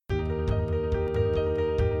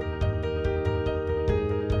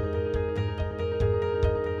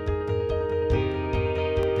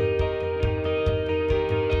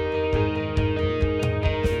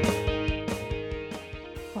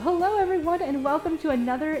and welcome to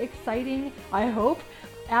another exciting, I hope,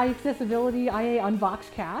 Accessibility IA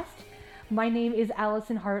UnboxCast. My name is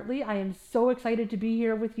Allison Hartley. I am so excited to be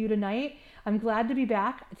here with you tonight. I'm glad to be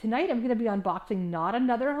back. Tonight I'm going to be unboxing not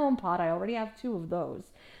another HomePod, I already have 2 of those,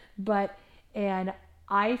 but an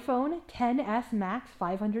iPhone XS Max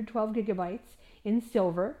 512 gigabytes in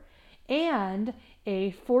silver and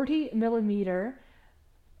a 40 millimeter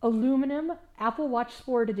aluminum Apple Watch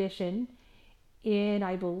Sport Edition in,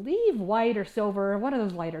 I believe, white or silver, one of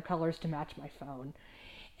those lighter colors to match my phone.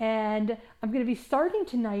 And I'm going to be starting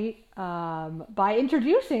tonight by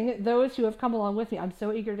introducing those who have come along with me. I'm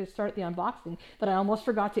so eager to start the unboxing that I almost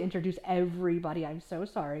forgot to introduce everybody. I'm so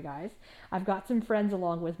sorry, guys. I've got some friends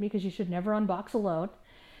along with me because you should never unbox alone.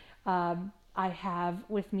 I have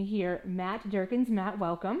with me here Matt Durkins. Matt,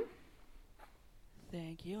 welcome.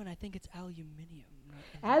 Thank you, and I think it's aluminium.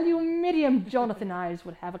 Aluminium. Jonathan Ives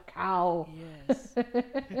would have a cow. Yes.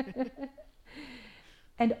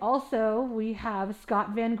 And also we have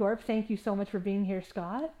Scott Van Gorp. Thank you so much for being here,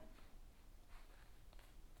 Scott.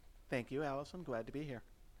 Thank you, Allison. Glad to be here.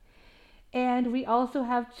 And we also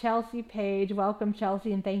have Chelsea Page. Welcome,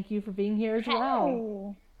 Chelsea, and thank you for being here as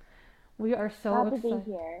well. We are so excited. Glad to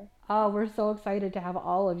be here. Oh, we're so excited to have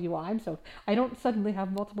all of you. I don't suddenly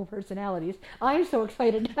have multiple personalities. I'm so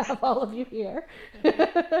excited to have all of you here.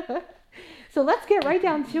 So let's get right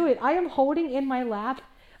down to it. I am holding in my lap,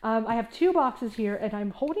 I have 2 boxes here, and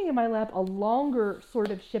I'm holding in my lap a longer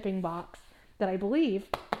sort of shipping box that I believe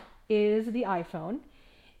is the iPhone.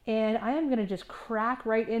 And I am going to just crack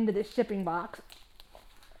right into this shipping box.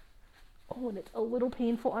 Oh, and it's a little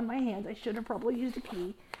painful on my hands. I should have probably used a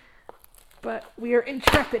key. But we are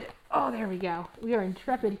intrepid. Oh, there we go. We are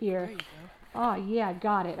intrepid here. There you go. Oh, yeah,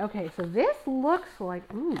 got it. Okay, so this looks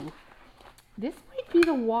like, ooh, this might be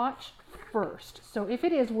the watch first. So if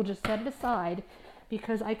it is, we'll just set it aside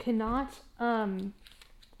because I cannot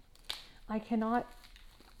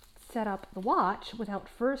set up the watch without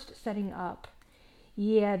first setting up.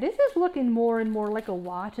 Yeah, this is looking more and more like a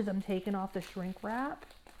watch as I'm taking off the shrink wrap.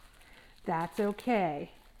 That's okay.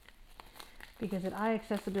 Because at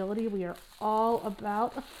iAccessibility, we are all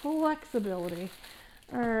about flexibility.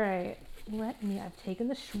 All right, I've taken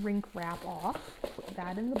the shrink wrap off, put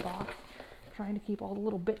that in the box, trying to keep all the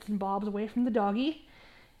little bits and bobs away from the doggy.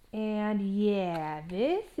 And yeah,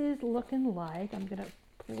 this is looking like, I'm gonna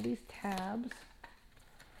pull these tabs.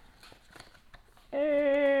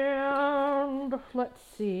 And let's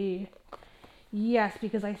see. Yes,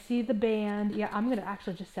 because I see the band. Yeah, I'm gonna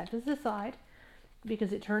actually just set this aside,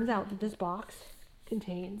 because it turns out that this box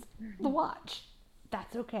contains the watch.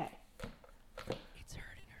 That's okay. It's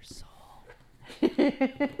hurting her soul.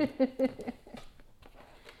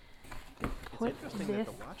 It's interesting that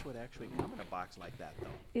the watch would actually come in a box like that,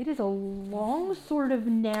 though. It is a long, sort of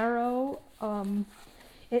narrow,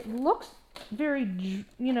 it looks very,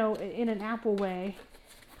 in an Apple way,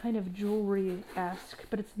 kind of jewelry-esque,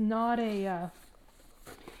 but it's not a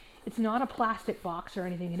plastic box or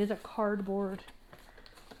anything. It is a cardboard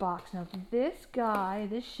box. Now this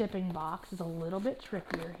shipping box is a little bit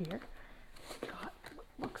trickier here. It's got what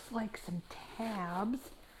looks like some tabs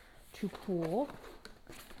to pull.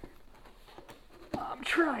 I'm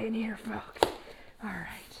trying here, folks. All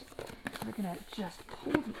right, we're gonna just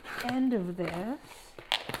pull the end of this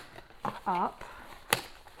up.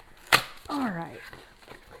 All right.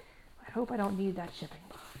 I hope I don't need that shipping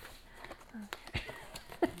box.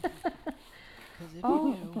 Okay.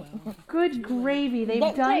 Oh, good gravy.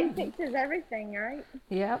 They've done... fixes everything, right?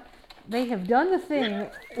 Yep. They have done the thing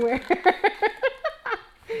where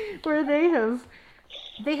where they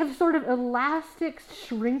have sort of elastic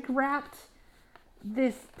shrink wrapped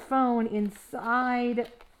this phone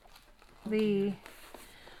inside the...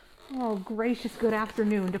 Oh, gracious good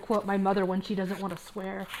afternoon, to quote my mother when she doesn't want to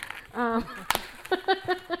swear. I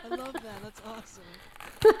love that. That's awesome.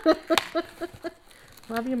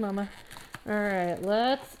 Love you, Mama. All right,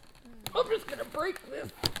 I'm just gonna break this.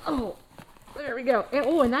 Oh, there we go.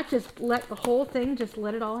 And that just let the whole thing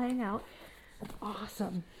let it all hang out.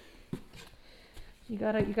 Awesome. You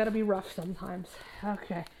gotta be rough sometimes.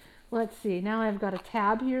 Okay, let's see. Now I've got a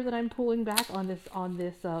tab here that I'm pulling back on this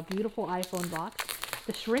beautiful iPhone box.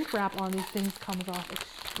 The shrink wrap on these things comes off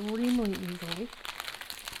extremely easily.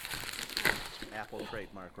 Apple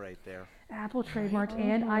trademark right there. Apple trademark,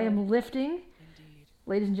 and I am lifting, Indeed.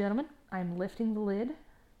 ladies and gentlemen, I'm lifting the lid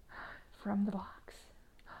from the box.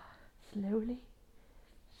 Slowly,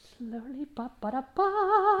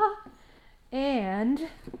 ba-ba-da-ba. And,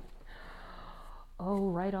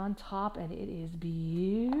 right on top, and it is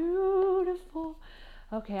beautiful.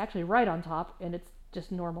 Okay, actually right on top, and it's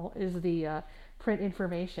just normal, is the print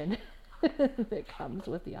information. that comes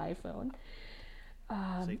with the iPhone.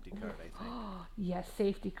 Safety card, I think. Yes,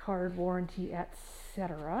 safety card, warranty,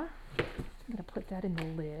 etc. I'm going to put that in the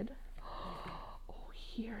lid. Oh,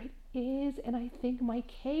 here it is. And I think my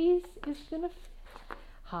case is going to fit.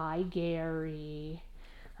 Hi, Gary.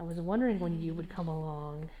 I was wondering when you would come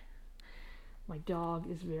along. My dog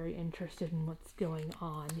is very interested in what's going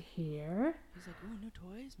on here. He's like, oh, new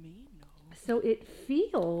toys? Me? No. So it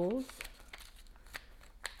feels...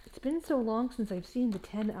 It's been so long since I've seen the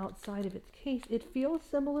 10 outside of its case. It feels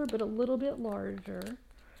similar, but a little bit larger.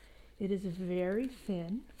 It is very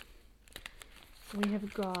thin. We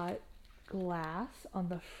have got glass on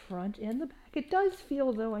the front and the back. It does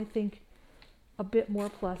feel, though, I think, a bit more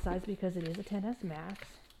plus size because it is a XS Max.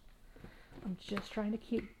 I'm just trying to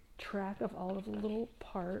keep track of all of the little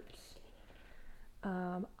parts.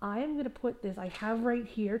 I am going to put this, I have right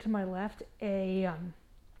here to my left a,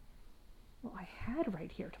 well, I had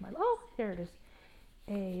right here to my, oh, there it is,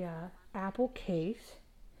 a Apple case.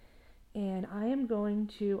 And I am going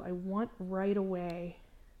to, I want right away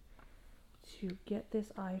to get this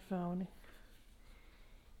iPhone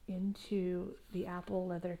into the Apple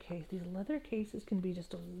leather case. These leather cases can be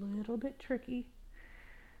just a little bit tricky.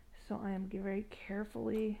 So I am very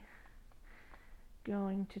carefully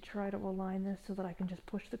going to try to align this so that I can just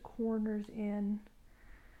push the corners in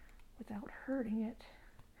without hurting it,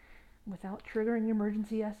 without triggering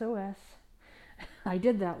emergency SOS. I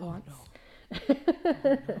did that once. No. Oh,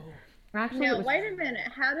 no. Actually, Now, wait a minute.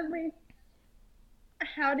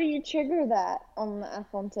 How do you trigger that on the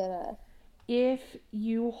iPhone XS? if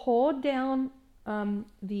you hold down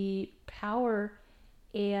the power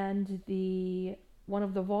and the one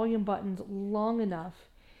of the volume buttons long enough,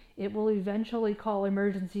 it will eventually call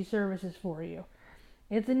emergency services for you.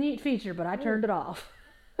 It's a neat feature, but I turned it off.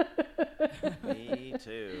 Me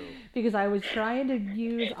too. Because I was trying to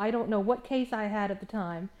use, I don't know what case I had at the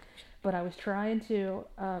time, but I was trying to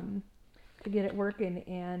get it working,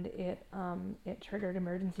 and it triggered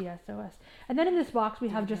emergency SOS. And then in this box we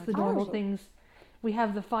have just the normal things. We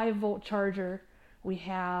have the 5-volt charger, we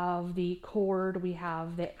have the cord, we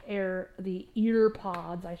have the ear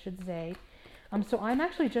pods, I should say. So I'm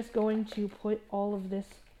actually just going to put all of this,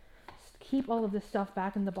 keep all of this stuff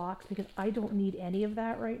back in the box because I don't need any of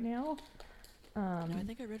that right now. Now, I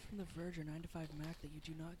think I read from the Verge or 9 to 5 Mac that you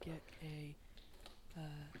do not get a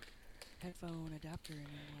headphone adapter anymore.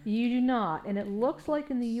 You do not, and it looks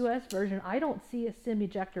like in the US version, I don't see a SIM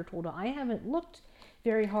ejector tool. Now, I haven't looked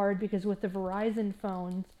very hard because with the Verizon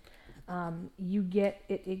phones, you get,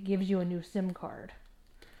 it gives you a new SIM card.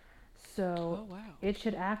 So Oh, wow. it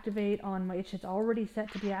should activate on my, it's already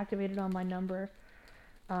set to be activated on my number.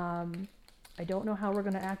 I don't know how we're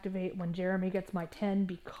going to activate when Jeremy gets my 10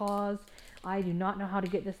 because I do not know how to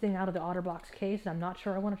get this thing out of the OtterBox case. I'm not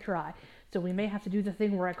sure I want to try. So we may have to do the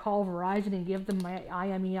thing where I call Verizon and give them my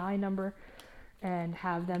IMEI number and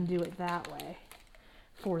have them do it that way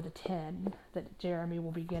for the 10 that Jeremy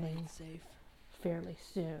will be getting Safe. fairly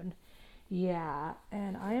soon. Yeah,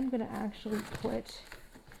 and I am going to actually put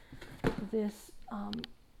this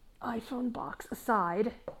iPhone box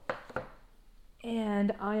aside,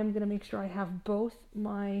 and I am going to make sure I have both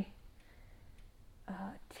my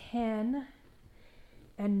 10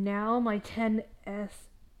 and now my 10s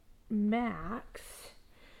Max,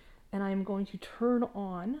 and I'm going to turn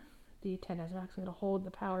on the 10s Max. I'm going to hold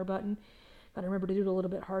the power button. Gotta remember to do it a little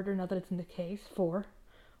bit harder now that it's in the case. 4,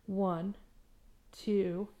 1,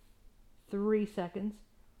 2, 3 seconds.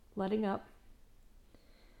 Letting up.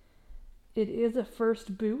 It is a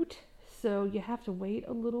first boot, so you have to wait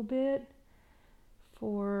a little bit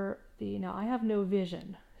for the... Now, I have no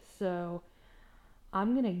vision, so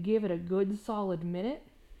I'm going to give it a good solid minute.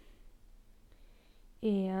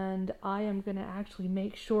 And I am going to actually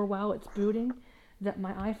make sure while it's booting that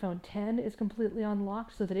my iPhone 10 is completely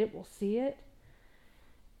unlocked so that it will see it.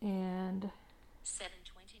 And 7:29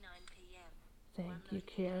 p.m. thank you,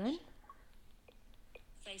 Karen.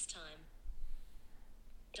 FaceTime.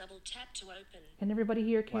 Double tap to open. Can everybody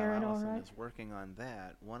hear Karen While all Allison right? is working on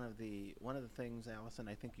that, one of the things, Allison,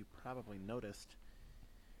 I think you probably noticed,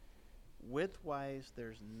 width-wise,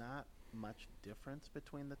 there's not much difference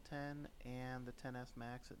between the 10 and the 10s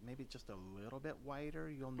Max. It maybe just a little bit wider.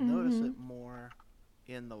 You'll notice it more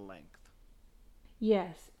in the length.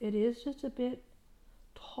 Yes, it is just a bit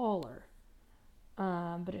taller,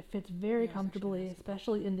 but it fits very Yes, comfortably, actually,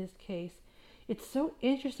 especially in this case. It's so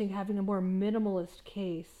interesting having a more minimalist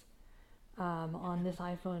case on this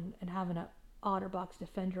iPhone and having an OtterBox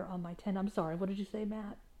Defender on my 10. I'm sorry, what did you say,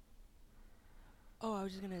 Matt? Oh, I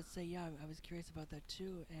was just gonna say, yeah, I was curious about that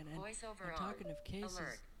too. And Voiceover talking on. of cases,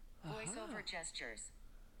 Alert. Voiceover gestures.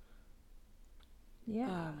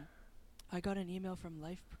 Yeah. I got an email from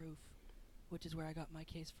LifeProof, which is where I got my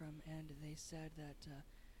case from, and they said that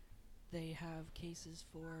they have cases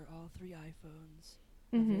for all 3 iPhones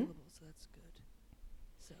available, so that's good.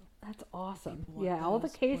 So That's if awesome. people want Yeah, all the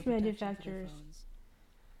those case for protection for their manufacturers. phones,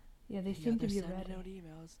 Yeah, they yeah, seem to they're be sending ready. out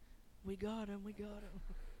emails. We got him. We got him.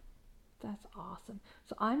 That's awesome.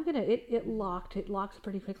 So I'm gonna. It locked. It locks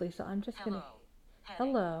pretty quickly. So I'm just gonna.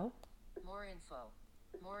 Heading. Hello. More info.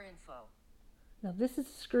 More info. Now this is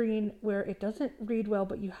a screen where it doesn't read well,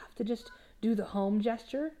 but you have to just do the home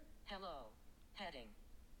gesture, Hello. Heading.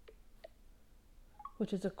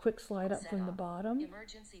 which is a quick slide up from the Setup. bottom.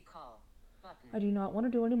 Emergency call. Button. I do not want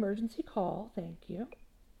to do an emergency call. Thank you.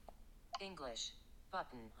 English.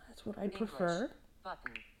 Button. That's what I'd English. prefer.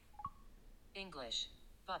 Button. English.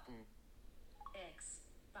 Button. X.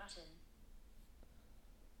 Button.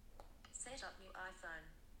 Set up new iPhone.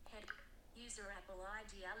 Head. User Apple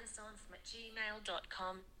ID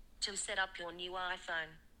alisonfm@gmail.com to set up your new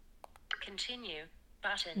iPhone. Continue.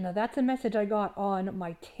 Button. Now that's a message I got on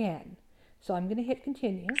my 10. So I'm gonna hit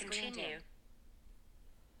continue. Continue.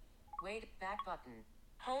 Wait. Back button.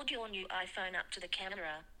 Hold your new iPhone up to the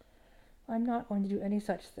camera. I'm not going to do any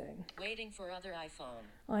such thing. Waiting for other iPhone.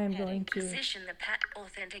 I am Heading. going to. Position the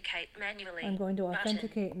authenticate manually. I'm going to Button.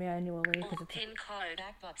 authenticate manually Or because it's. pin code.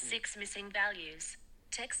 Back button. 6 missing values.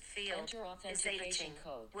 Text field. Enter is authentication editing.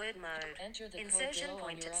 code. Word mode. Enter the Insertion code below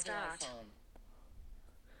point on your at other start. iPhone.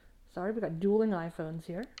 Sorry, we got dueling iPhones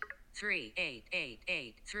here.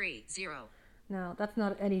 388830. Now that's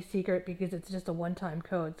not any secret because it's just a one-time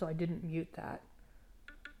code, so I didn't mute that.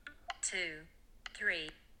 2,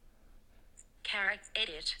 3. Character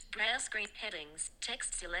edit. Browse screen headings.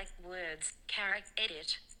 Text select words. Character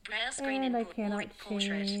edit. Browse screen And I input. cannot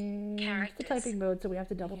Portrait. change the Characters. typing mode, so we have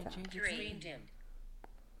to double You tap. can't change it. Three. Screen dimmed.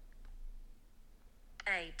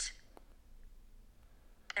 8.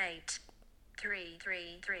 8. 3,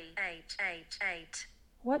 3, 3, 8, 8, 8.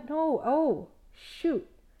 What? No. Oh, shoot.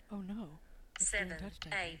 Oh no. It's doing 7, touch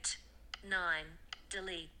typing. 8, 9.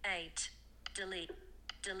 Delete. 8. Delete.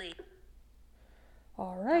 Delete.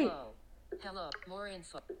 All right. Hello. Hello. More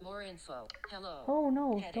info. More info. Hello. Oh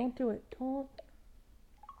no, Heading. don't do it. Don't.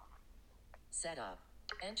 Setup.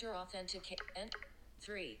 Enter authenticate.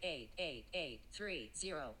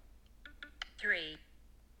 388830. 3,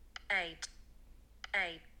 8,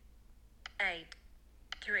 8, 8,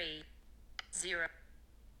 3, 0.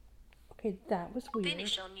 Okay, that was weird.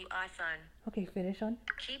 Finish on new iPhone. Okay, finish on.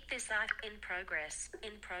 Keep this in progress.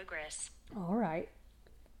 In progress. All right.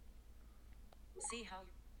 See how.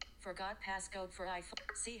 Forgot passcode for iPhone.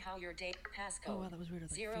 See how your date passcode. Oh wow, that was weird.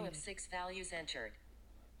 It was like 0 of fading. 6 values entered.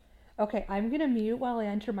 Okay, I'm gonna mute while I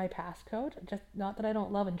enter my passcode. Just not that I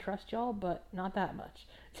don't love and trust y'all, but not that much.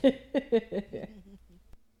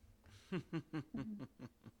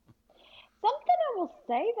 Something I will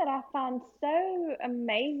say that I find so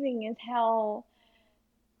amazing is how,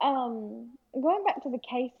 going back to the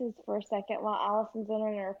cases for a second while Allison's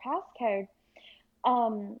entering her passcode,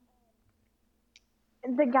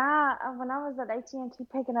 the guy, when I was at AT&T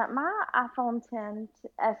picking up my iPhone 10s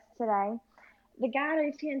today, the guy at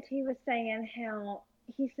AT&T was saying how,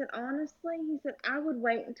 he said, honestly, he said, I would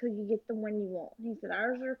wait until you get the one you want. He said,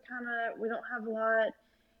 ours are kind of, we don't have a lot.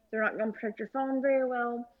 They're not going to protect your phone very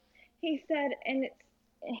well. He said, and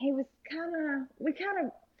he was we kind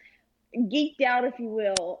of geeked out, if you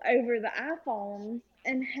will, over the iPhones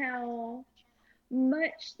and how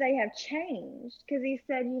much they have changed. Because he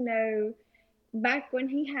said, back when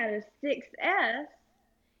he had a 6S,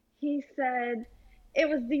 he said it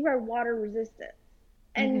was 0 water resistance.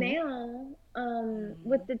 And now,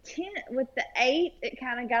 with the 8, it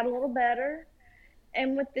kind of got a little better.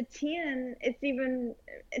 And with the 10, it's even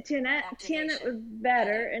 10 it was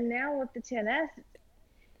better, and now with the 10S, it's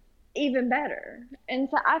even better. And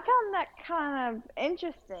so I found that kind of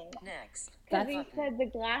interesting Next. because he said the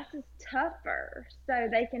glass is tougher, so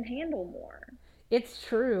they can handle more. It's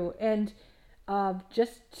true, and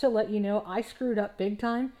just to let you know, I screwed up big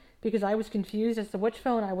time because I was confused as to which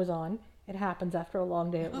phone I was on. It happens after a long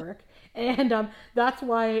day at work, and that's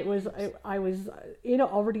why I was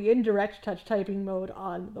already in direct touch typing mode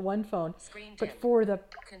on the one phone. Screen But dimmed. for the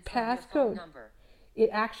Confirm your phone passcode, number. it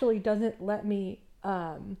actually doesn't let me.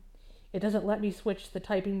 It doesn't let me switch the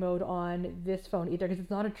typing mode on this phone either because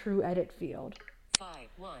it's not a true edit field. 5-1.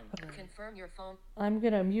 Confirm your phone. I'm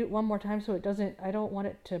gonna mute one more time so it doesn't. I don't want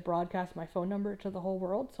it to broadcast my phone number to the whole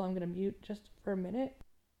world, so I'm gonna mute just for a minute.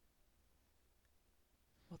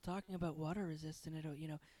 Well, talking about water resistant,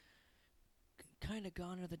 kind of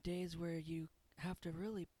gone are the days where you have to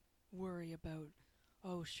really worry about,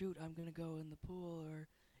 oh shoot, I'm gonna go in the pool or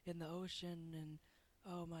in the ocean, and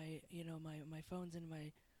oh, my phone's in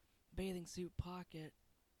my bathing suit pocket,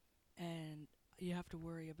 and you have to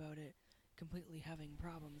worry about it completely having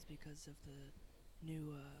problems because of the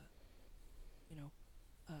new,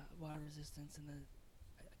 water resistance and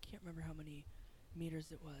I can't remember how many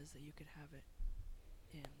meters it was that you could have it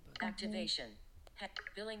in, but Activation.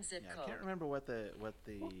 Billing zip Yeah, I code. can't remember what the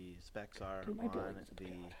specs are Do my on billing zip the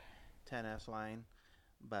code. 10s line,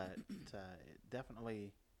 but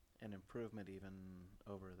definitely an improvement even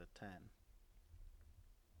over the 10.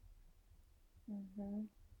 Mhm.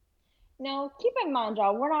 Now, keep in mind,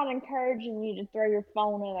 y'all, we're not encouraging you to throw your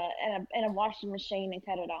phone in a washing machine and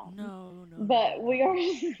cut it off. no. But we are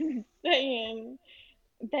saying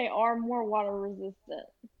they are more water resistant.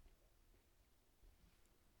 I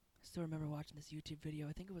still remember watching this YouTube video.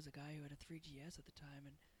 I think it was a guy who had a 3GS at the time,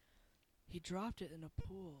 and he dropped it in a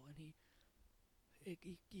pool, and he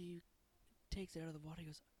takes it out of the water. He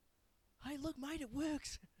goes, "Hey, look, mate, it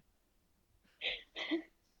works!"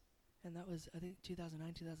 And that was, I think,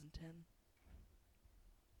 2009, 2010.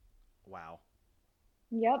 Wow.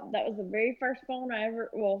 Yep, that was the very first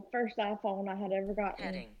first iPhone I had ever gotten.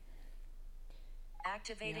 Heading. Yeah, I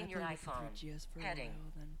Activating your played with the iPhone. 3GS for Heading. a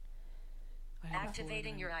while. Then I had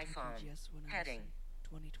Activating your a 4, and then I got the iPhone. 3GS when Heading.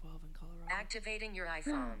 I was in 2012 in Colorado. Activating your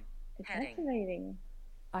iPhone. It's Heading. activating.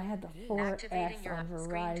 I had the It is. 4S Activating your on screen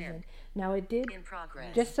Verizon. dim. Now it did, In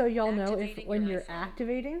progress. just so y'all know, if Activating when your you're iPhone.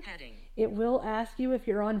 activating, Heading. it will ask you if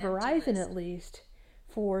you're on Empty Verizon list. at least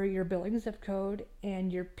for your billing zip code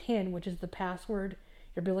and your PIN, which is the password,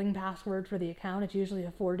 your billing password for the account. It's usually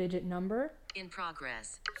a 4-digit number. In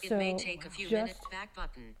progress. So, It may take a few just- minutes. Back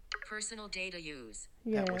button. Personal data use.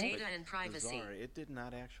 Yeah. That was Data and privacy. bizarre. It did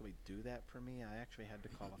not actually do that for me. I actually had to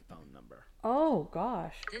call a phone number. Oh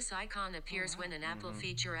gosh. This icon appears when an Apple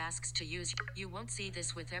feature asks to use. You won't see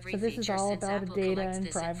this with every So this feature is all since about Apple data collects and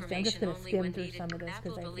this privacy. I'm just information going to only skim when through needed. some of this Apple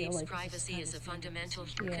because I feel believes like privacy kind is of a standard fundamental.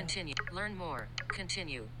 procedure. Yeah. Continue. Learn more.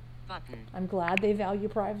 Continue. Button. I'm glad they value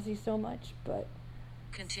privacy so much, but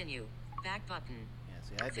Continue. Back button. Yeah,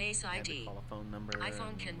 see, I Face had to ID. call a phone number. iPhone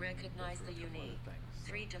and can go recognize through the a couple other unique things, so.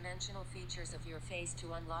 three-dimensional features of your face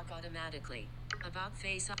to unlock automatically. About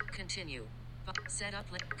face up. Continue. Set up.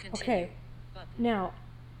 Continue. okay. Button. Now,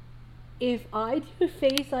 if I do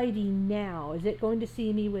Face ID now, is it going to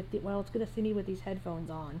see me with it's going to see me with these headphones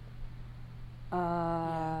on.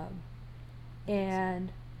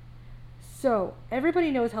 And so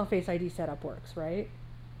everybody knows how Face ID setup works, right?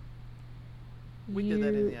 We did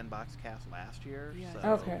that in the UnboxCast last year. Yeah, so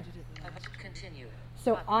Okay. we did it last year. Continue.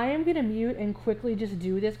 So Button. I am gonna mute and quickly just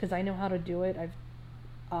do this because I know how to do it.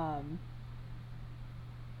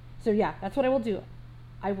 So yeah, that's what I will do.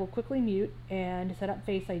 I will quickly mute and set up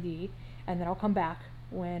Face ID, and then I'll come back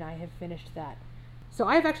when I have finished that. So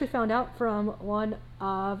I have actually found out from one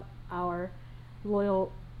of our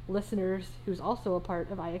loyal listeners, who's also a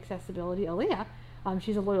part of iAccessibility, Aaliyah.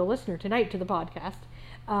 She's a loyal listener tonight to the podcast.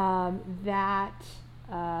 That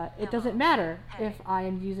it doesn't matter if I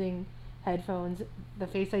am using headphones. The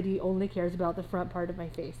Face ID only cares about the front part of my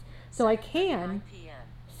face. So I can 9 p.m.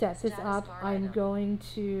 set this Status up. bar I'm item. going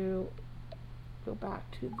to go back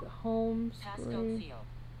to the home Passcode screen. field.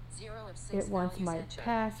 0 of 6 It wants values my entered.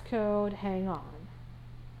 passcode. Hang on.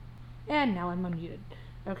 And now I'm unmuted.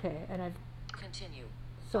 Okay, and Continue.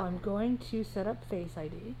 so I'm going to set up Face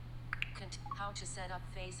ID. How to set up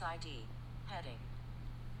Face ID. Heading.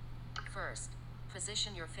 First,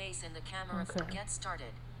 position your face in the camera. Okay. Get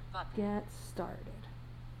started. Button. Get started.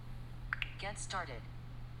 Get started.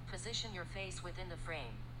 Position your face within the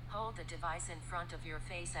frame. Hold the device in front of your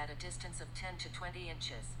face at a distance of 10 to 20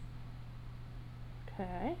 inches.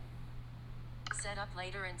 Okay. Set up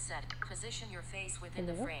later and set. Position your face within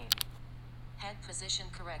the Hello? frame. Head position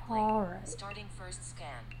correctly. All right. Starting first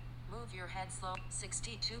scan. Move your head slow.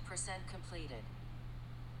 62% completed.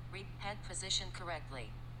 Head position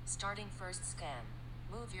correctly. Starting first scan.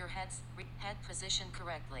 Move your head position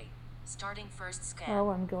correctly. Starting first scan. Oh,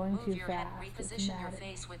 I'm going Move too your head. fast. It's Reposition your mad at me.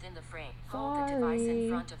 face within the frame. Hold the device in Sorry.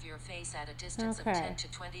 front of your face at a distance of Okay. 10 to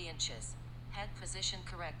 20 inches. Head position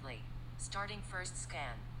correctly. Starting first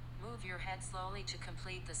scan. Move your head slowly to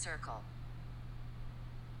complete the circle.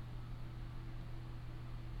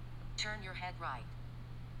 Turn your head right.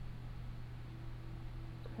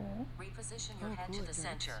 Okay. Reposition your Oh, head cool, to it the does.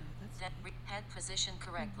 center. Yeah, that's Then head position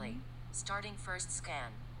correctly. Mm-hmm. Starting first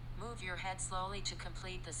scan. Move your head slowly to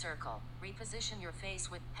complete the circle. Reposition your face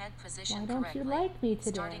with head position Why don't correctly. you like me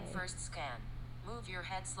today? Starting first scan. Move your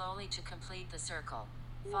head slowly to complete the circle.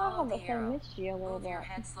 No, Follow but the they arrow. missed you a little Move your bit.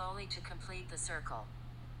 head slowly to complete the circle.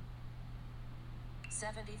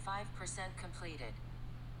 75% completed.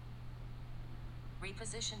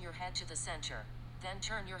 Reposition your head to the center. Then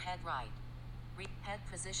turn your head right. Head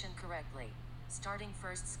position correctly. Starting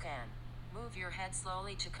first scan. Move your head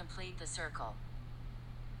slowly to complete the circle.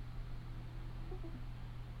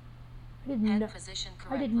 Head position I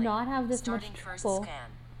correctly. did not have this Starting much first trouble. scan.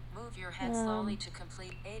 Move your head slowly to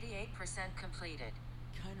complete. 88% completed.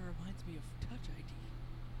 Kind of reminds me of Touch ID.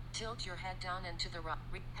 Tilt your head down and to the right.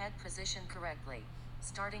 Head position correctly.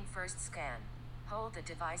 Starting first scan. Hold the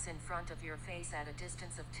device in front of your face at a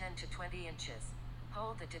distance of 10 to 20 inches.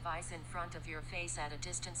 Hold the device in front of your face at a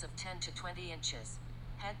distance of 10 to 20 inches.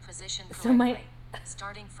 Head position correctly.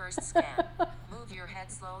 Starting first scan. Move your head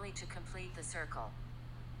slowly to complete the circle.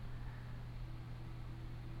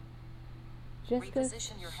 Just goes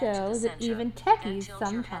Reposition your to head to show the that center. even Then techies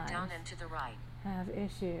tilt your head down sometimes and to the right. have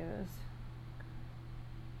issues.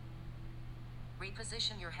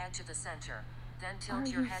 Reposition your head to the center. Then Are tilt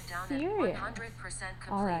your you head down serious? and 100%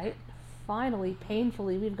 completed. All right. Finally,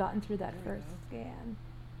 painfully, we've gotten through that There we first go. scan.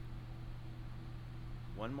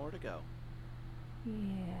 One more to go.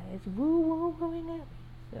 Yeah, it's woo-woo-wooing at me.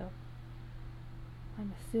 So,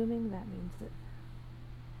 I'm assuming that means that.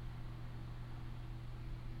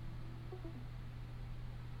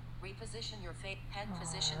 Reposition your head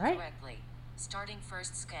position Alright. correctly. Starting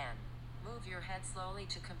first scan. Move your head slowly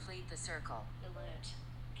to complete the circle. Alert.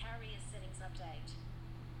 Carrier settings update.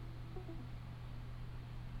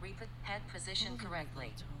 Head position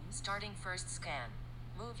correctly. Starting first scan.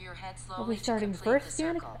 Move your head Are slowly we to starting complete first the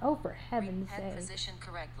scan? circle. Oh, for heaven's Head sake. position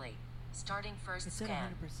correctly. Starting first It said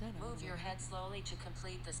scan. 100%. I Move don't your know. head slowly to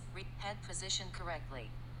complete this. Head position correctly.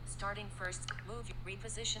 Starting first.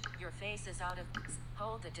 Reposition. Your face is out of.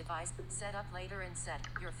 Hold the device. Set up later and set.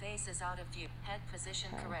 Your face is out of view. Head position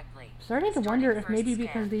correctly. Starting to wonder if first maybe scan.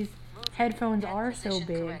 because these Move your headphones head are so position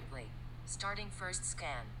big. correctly. Starting first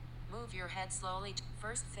scan. Move your head slowly.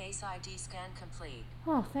 First face ID scan complete.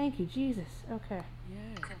 Oh, thank you, Jesus. Okay.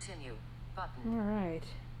 Yeah. Continue. Button. All right.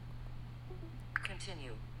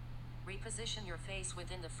 Continue. Reposition your face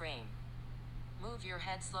within the frame. Move your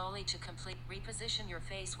head slowly to complete. Reposition your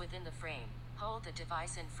face within the frame. Hold the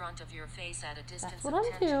device in front of your face at a distance what of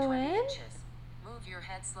I'm 10 to 20 doing. inches. Move your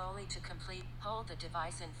head slowly to complete. Hold the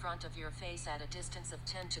device in front of your face at a distance of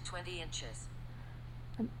 10 to 20 inches.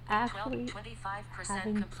 I'm 12, actually 25%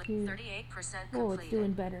 having complete. to. 38% Oh, it's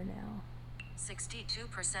doing completed. better now.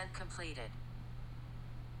 62% completed.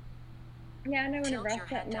 Yeah, I know whenever Tilt I your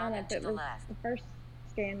set head down mine and up, to it the was left. the first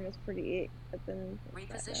scan was pretty ick, but then it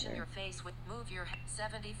got Reposition better. your face with. Move your head.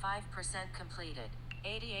 75% completed.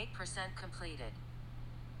 88% completed.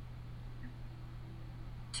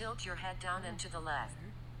 Tilt your head down and to the left.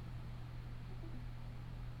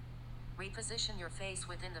 Reposition your face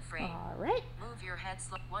within the frame. All right. Move your head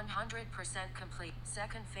 100% complete.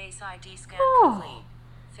 Second face ID scan Oh, complete.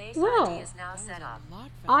 Face well, ID is now That was set up. a lot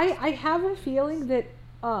I faster. have a feeling that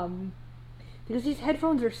because these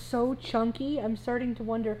headphones are so chunky, I'm starting to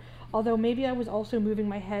wonder. Although maybe I was also moving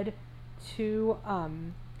my head too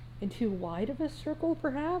in too wide of a circle,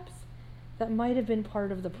 perhaps. That might have been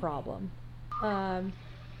part of the problem. Hold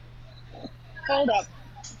up.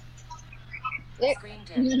 Screen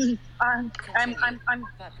dim. I'm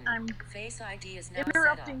Button. Face ID is now set up.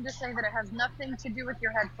 interrupting to say that it has nothing to do with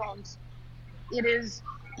your headphones. It is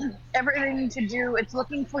everything to do. It's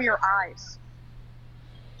looking for your eyes.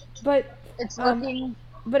 But It's looking.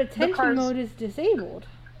 but attention because- mode is disabled.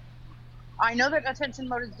 I know that attention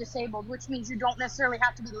mode is disabled, which means you don't necessarily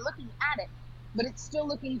have to be looking at it, but it's still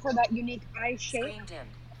looking for that unique eye shape Screen dim.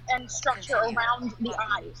 and structure Continue. around the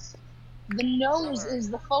Button. eyes. The nose Lower. is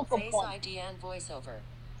the focal Face point. ID and voiceover.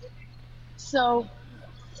 So,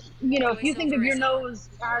 if you think of Voiceover your is on. nose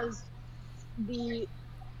as the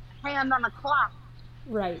hand on a clock,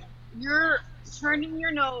 Right. you're turning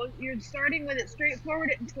your nose, you're starting with it straight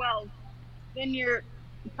forward at 12, then you're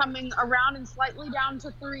coming around and slightly down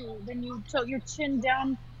to 3, then you tilt your chin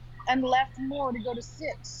down and left more to go to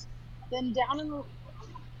 6, then down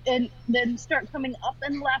and then start coming up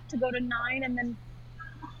and left to go to 9, and then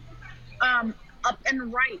up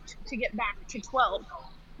and right to get back to 12.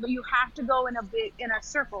 But you have to go in a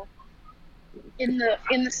circle in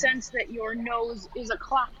the sense that your nose is a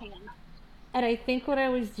clock hand. And I think what I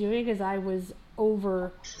was doing is I was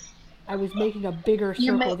making a bigger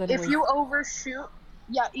circle than If was. you overshoot,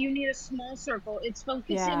 you need a small circle. It's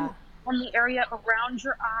focusing Yeah. on the area around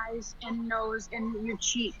your eyes and nose and your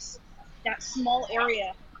cheeks. That small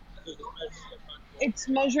area. It's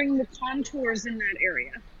measuring the contours in that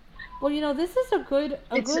area. Well, this is a good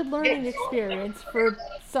learning it's- experience for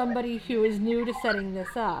somebody who is new to setting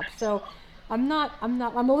this up. So I'm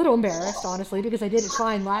a little embarrassed, honestly, because I did it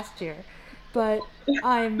fine last year. but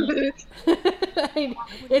I'm. I wouldn't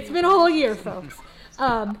It's be been a whole embarrassed year, if someone folks. says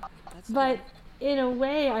Um, that's but good. in a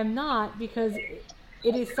way, I'm not because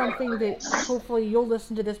it is something that hopefully you'll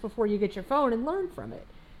listen to this before you get your phone and learn from it.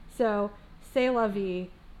 So, say la Yeah. vie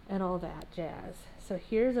and all that jazz. So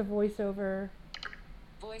here's a voiceover.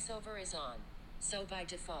 Voiceover is on. So by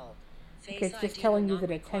default, Okay, Face it's just ID will telling you not that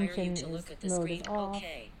require you attention to is look at the mode is screen. off.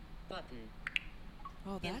 OK. Button.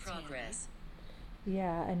 Oh, In that's progress.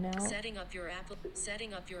 Yeah, and now Setting up your Apple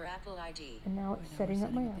ID. and now handy. it's Right, now we're setting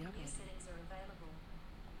up my setting up app. the Apple New ID. settings are available.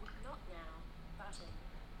 Not now. Button.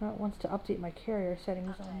 Now it wants to update my carrier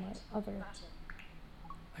settings on my Update. other. Button.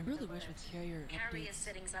 I really wish with carrier Carrier updates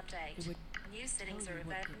settings update. it would New tell settings you are what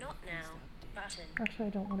available. Not things now. to update. Button. Actually, I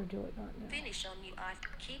don't want to do it not now. Finish on new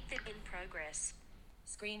iPhone. Keep it in progress.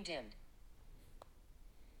 Screen dimmed.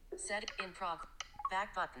 Set in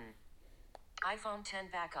back button. iPhone 10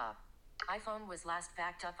 backup. iPhone was last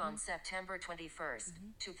backed up on September 21st,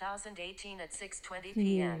 2018 at 6:20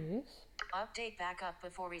 p.m. Yes. Update backup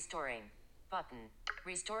before restoring. Button.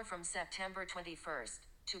 Restore from September 21st,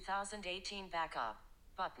 2018 backup.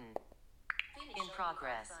 Button. Finish In on new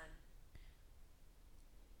progress. iPhone.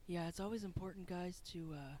 Yeah, it's always important, guys,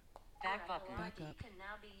 to Back Your button. Apple Back ID up. can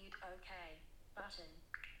now be used. OK. Button.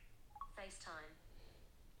 FaceTime.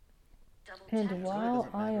 Double And tap. It while really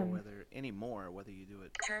doesn't I matter am- whether you do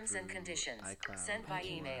it Terms and through conditions. iCloud Sent by or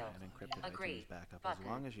email. an encrypted Agree. iTunes backup. Button. As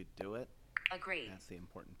long as you do it, Agree. that's the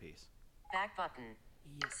important piece. Back button.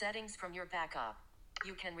 Yes. Settings from your backup.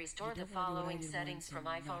 You can restore the don't wanna do what I following did settings once from and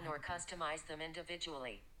not iPhone have or a backup. customize them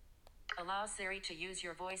individually. Allow Siri to use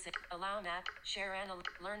your voice. Allow map. Share and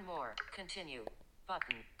learn more. Continue.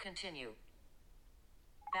 Button. Continue.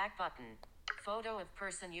 Back button. Photo of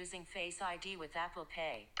person using Face ID with Apple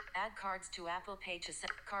Pay. Add cards to Apple Pay to set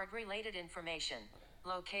card related information.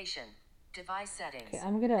 Location. Device settings. Okay,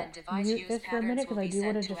 I'm gonna and device mute use this for a patterns minute will because I be do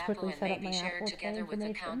want to sent to just Apple quickly and set may up be my shared Apple Pay together with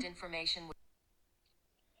account information. information.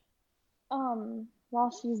 While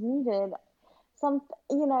she's muted,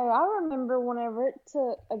 I remember whenever it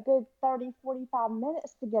took a good 30, 45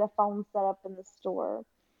 minutes to get a phone set up in the store.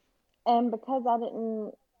 And because I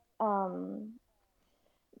didn't um,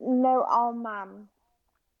 know all my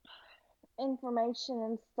information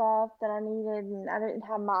and stuff that I needed, and I didn't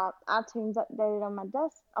have my iTunes updated on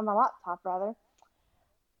my laptop rather,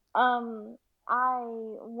 um, I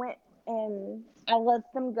went and I let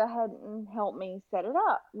them go ahead and help me set it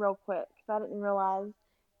up real quick because I didn't realize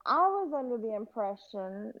I was under the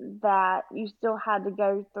impression that you still had to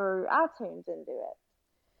go through iTunes and do it.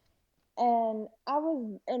 And I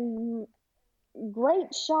was in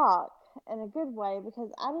great shock in a good way because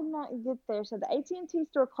I did not get there. So the AT&T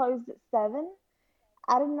store closed at 7.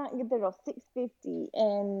 I did not get there till 6:50,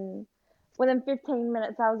 and within 15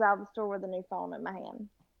 minutes I was out of the store with a new phone in my hand.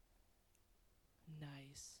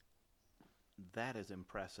 Nice. That is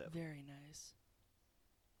impressive. Very nice.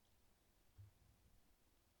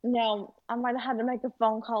 Now, I might have had to make a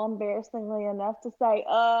phone call embarrassingly enough to say,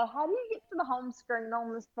 how do you get to the home screen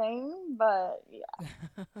on this thing? But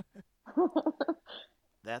yeah.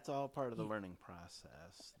 That's all part of the Ye- learning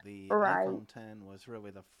process. The Right. iPhone 10 was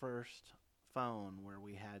really the first phone where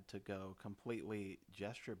we had to go completely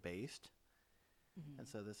gesture based. Mhm. And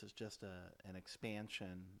so this is just an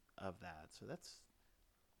expansion of that. So that's,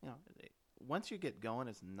 once you get going,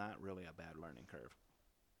 it's not really a bad learning curve.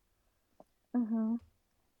 Mhm.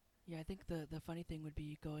 Yeah, I think the funny thing would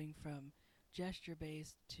be going from gesture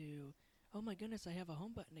based to, oh my goodness, I have a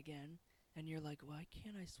home button again, and you're like, why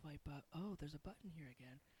can't I swipe up? Oh, there's a button here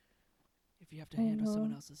again. If you have to handle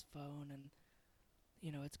someone Mhm. else's phone, and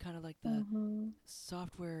it's kind of like the Mhm.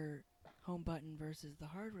 software home button versus the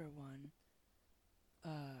hardware one.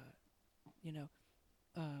 You know,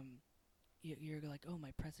 you're like, oh, am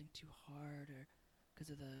I pressing too hard, or because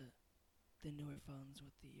of the newer phones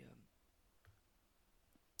with the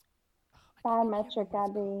I can't Biometric remember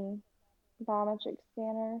what it's called. ID, biometric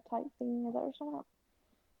scanner type thing. Is that what you're talking about?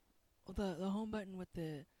 Well, the home button with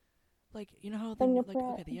the how the new, like,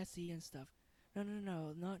 okay, Fingerprint. the SE and stuff.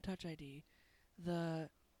 No, not Touch ID. The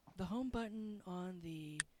the home button on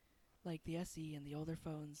the SE and the older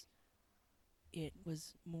phones, it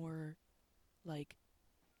was more like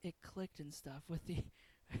it clicked and stuff. With the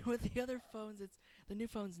with the other phones, it's the new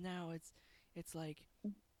phones now. It's like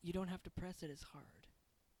you don't have to press it as hard.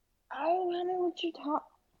 Oh, I know what you're talking.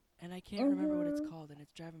 And I can't remember what it's Mhm. called, and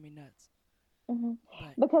it's driving me nuts. Mhm.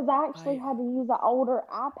 But Because I actually I had to use an older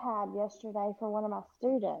iPad yesterday for one of my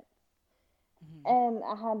students, mhm. and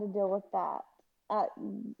I had to deal with that. Uh,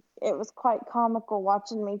 it was quite comical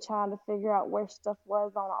watching me trying to figure out where stuff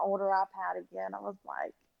was on an older iPad again. I was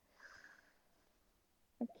like,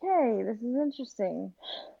 Okay, this is interesting.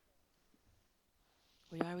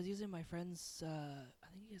 Well, yeah, I was using my friend's, I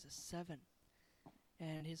think he has a 7,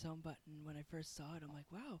 and his home button, when I first saw it, I'm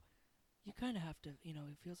like, wow, you kind of have to, it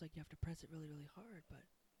feels like you have to press it really, really hard, but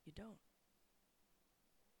you don't.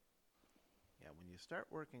 Yeah, when you start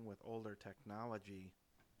working with older technology,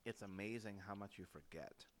 it's amazing how much you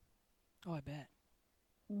forget. Oh, I bet.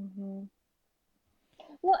 Hmm.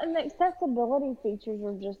 Well, and the accessibility features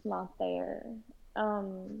are just not there.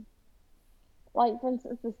 Um, like for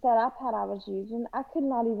instance, the set iPad I was using, I could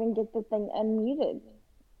not even get the thing unmuted.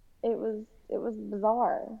 It was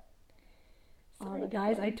bizarre, Sorry,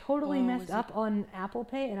 guys, I honestly. totally Oh, messed was it? up on Apple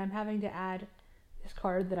Pay, and I'm having to add this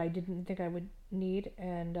card that I didn't think I would need,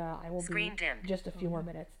 and I will be Screen dimmed. just a Oh, few more no.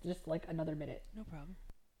 minutes, just like another minute. No problem.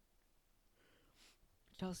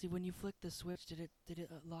 Chelsea, when you flicked the switch, did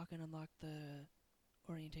it lock and unlock the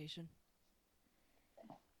orientation?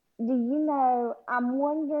 Do you know? I'm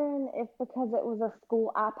wondering if because it was a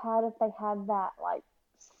school iPad, if they had that like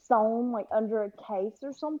sewn like under a case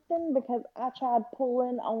or something. Because I tried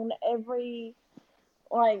pulling on every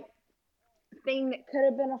like thing that could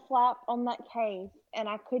have been a flap on that case, and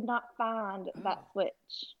I could not find that Oh,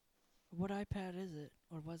 switch. what iPad is it,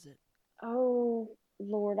 or was it? Oh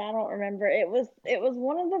Lord, I don't remember. It was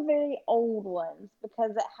one of the very old ones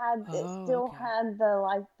because it Oh, still okay. had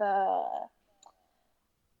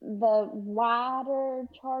the wider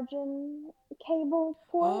charging cable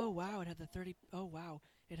Oh, ports. wow, it had the 30. Oh, wow,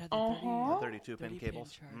 it had the Uh 30 The huh. 32 pin 30-pin cables.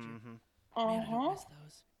 charger. Mm-hmm. Man, Uh I don't huh. miss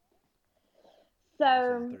those. I haven't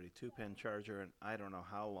seen a So 32 pin charger in I don't know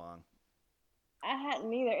how long. I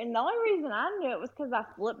hadn't either, and the only reason I knew it was because I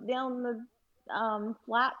flipped down the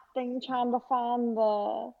flap thing trying to find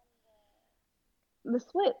the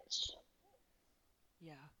switch.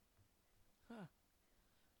 Yeah. Huh.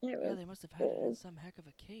 It Yeah, was, they must have it had it in was some heck of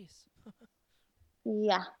a case.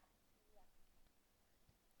 yeah.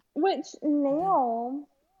 Which And then, now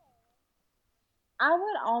I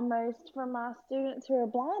would almost, for my students who are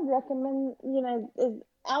blind, recommend, as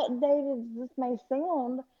outdated as this may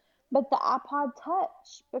sound, but the iPod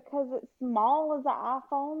Touch because it's small as an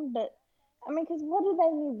iPhone, but I mean, because what do they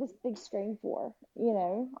need this big screen for?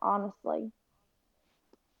 Honestly.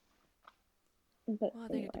 But well, I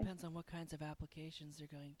think it anyway. depends on what kinds of applications they're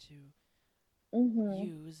going to Mhm.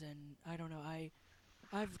 use. And I don't know.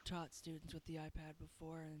 I've taught students with the iPad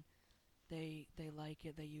before, and they like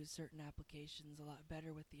it. They use certain applications a lot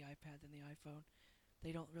better with the iPad than the iPhone.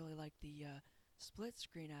 They don't really like the split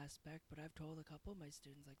screen aspect, but I've told a couple of my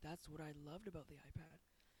students like that's what I loved about the iPad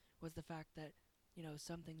was the fact that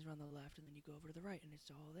some things are on the left and then you go over to the right and it's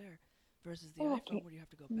all there, versus the Oh, I iPhone can't. where you have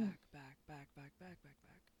to go mm. back, back, back, back, back, back,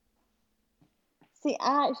 back. See,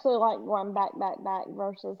 I actually like going back, back, back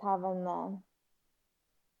versus having the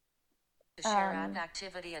To share app um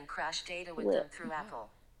activity and crash data with them flip. through Ah, Apple.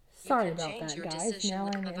 You Sorry can about change that, your guys. decision Now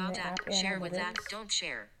with I'm in about the app. app Share with app. analytics. Don't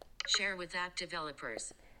share. Share with app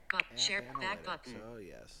developers. App Share back analytics. button. Oh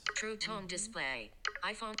yes. True tone mm-hmm. display.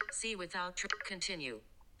 iPhone. See without continue.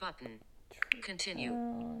 Button. Continue.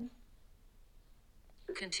 Um,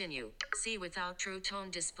 Continue. See without true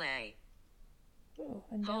tone display. oh,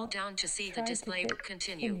 and now Hold down to see the try to display. hit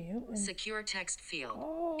Continue. continue, and Secure text field.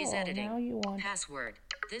 Is oh, editing. now you want. Password.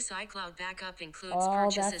 This iCloud backup includes Oh,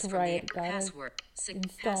 that's purchases from the right. Gotta password.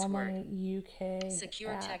 install Password. my UK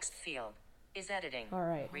Secure apps. text field. Is editing. All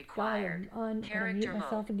right, Required. gotta mute Character mode.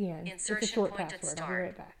 myself again. It's a Insertion short point at password. I'll be start.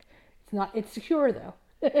 right back. It's not. It's secure though.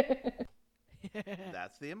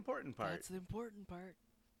 That's the important part. That's the important part.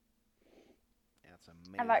 Yeah, it's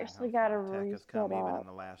I've amazing how actually got to far tech has reset come even in up.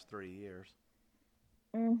 the last 3 years.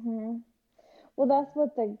 Mhm. Well, that's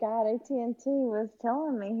what the guy at AT&T was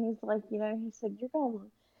telling me. He's like, he said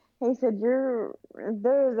he said there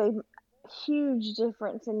is a huge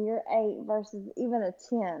difference in your 8 versus even a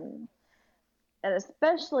 10, and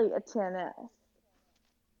especially a 10s.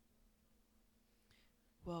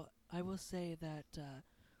 Well, I will say that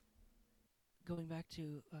going back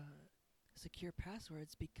to secure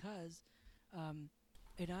passwords, because um,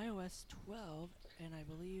 in iOS 12, and I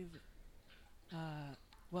believe,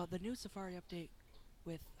 well, the new Safari update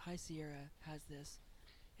with High Sierra has this,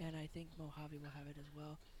 and I think Mojave will have it as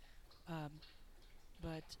well. Um,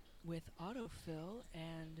 but with autofill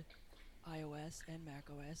and iOS and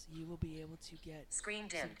macOS, you will be able to get Screen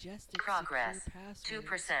dimmed. suggested secure Progress. passwords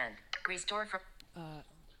 2%. Restore from. uh,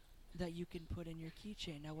 that you can put in your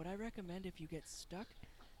keychain. Now, what I recommend if you get stuck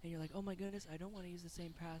and you're like, oh my goodness, I don't want to use the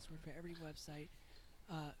same password for every website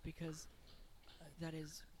because that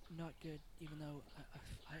is not good, even though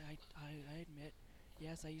I admit,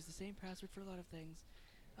 yes, I use the same password for a lot of things.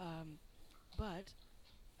 But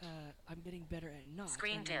I'm getting better at not.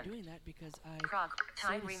 Screen and dimmed. I'm doing that because I Time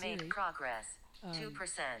say to remained. Siri, Progress.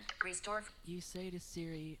 2%. Restore. you say to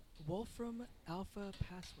Siri, Wolfram Alpha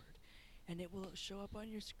password, and it will show up on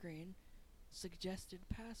your screen suggested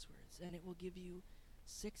passwords, and it will give you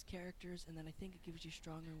 6 characters, and then I think it gives you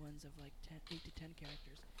stronger ones of like 8 to 10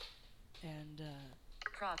 characters. And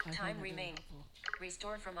I find Time that really remained. helpful.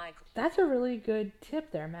 Restore from iCloud. That's a really good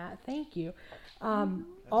tip there, Matt. Thank you. That's a great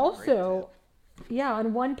Also, yeah,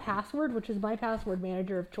 on 1Password, which is my password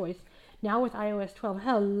manager of choice, now with iOS 12,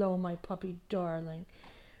 hello, my puppy darling.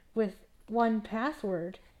 With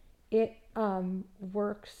 1Password, it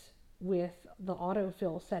works with the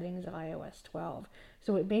autofill settings of iOS 12.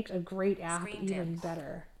 So it makes a great app Screen even dimmed.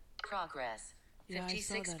 better. Progress. Yeah, I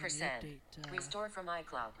saw that in the 56%. update. Restore from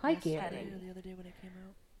iCloud. Hi, Yesterday Gary. or the other day when it came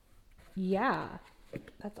out. Yeah,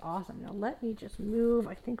 that's awesome. Now let me just move.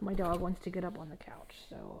 I think my dog wants to get up on the couch.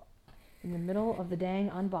 So in the middle of the dang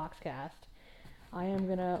UnboxCast, I am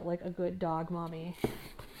gonna, like a good dog mommy,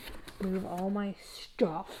 move all my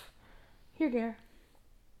stuff. Here, Gare.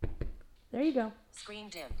 There you go. Screen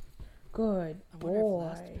dimmed. Good I wonder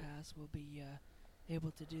boy. if LastPass will be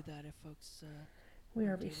able to do that if folks. We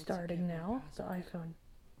are aren't able to restarting get now the 1Password. iPhone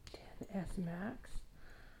XS Max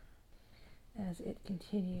as it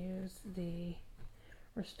continues the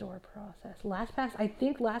restore process. LastPass, I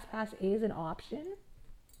think LastPass is an option.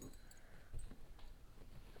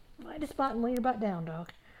 Find a spot and lay your butt down,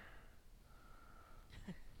 dog.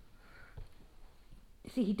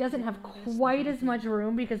 See, he doesn't have quite as much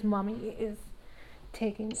room because mommy is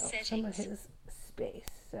taking up some of his space.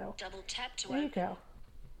 So Double tap to there you open. go.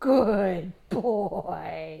 Good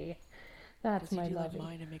boy. That's Does my he do like lovey.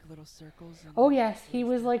 mine and make little circles? And Oh yes, he things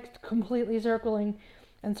was that- like completely circling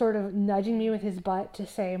and sort of nudging me with his butt to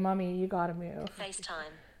say, "Mommy, you gotta move."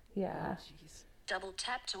 FaceTime. Yeah, Oh, jeez. Double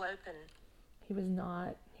tap to open. he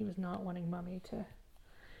was not wanting mommy to.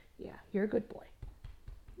 Yeah, you're a good boy.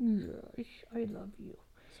 Yes, I love you.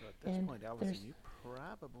 So at this And point, Allison, there's- you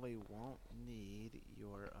probably won't need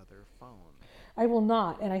your other phone. I will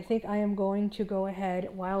not, and I think I am going to go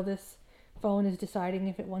ahead while this phone is deciding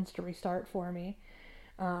if it wants to restart for me.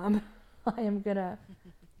 I am gonna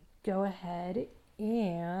go ahead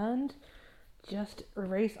and just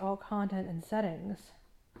erase all content and settings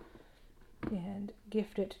and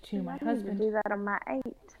gift it to my I need to husband. do that on my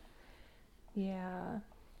 8. Yeah,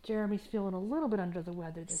 Jeremy's feeling a little bit under the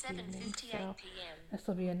weather this evening, 7:58 so p.m. this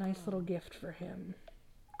will be a nice little gift for him.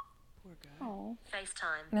 Poor guy. Oh.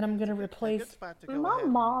 FaceTime. And I'm gonna A good replace. spot to go My ahead.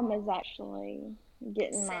 mom is actually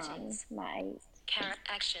getting mine, Settings. my 8. Carrot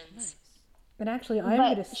actions. Nice. And actually, I'm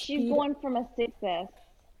gonna But she's speed. going from a 6S.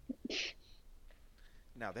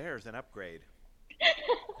 Now there's an upgrade.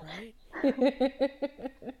 Right?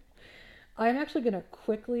 I'm actually gonna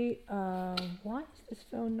quickly. Why is this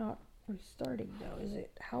phone not restarting though? Is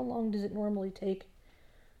it? How long does it normally take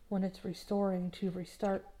when it's restoring to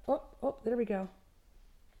restart? Oh, there we go.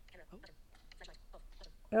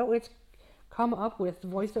 Oh, it's come up with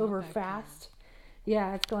voiceover back to fast.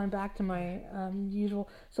 Yeah, it's going back to my usual.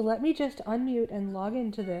 So let me just unmute and log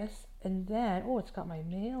into this, and then it's got my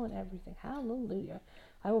mail and everything. Hallelujah!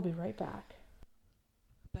 I will be right back.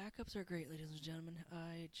 Backups are great, ladies and gentlemen.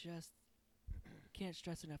 I just can't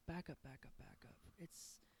stress enough. Backup.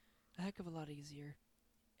 It's a heck of a lot easier.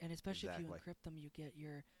 And especially if you Exactly. encrypt them, you get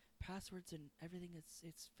your passwords and everything.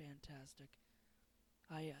 It's fantastic.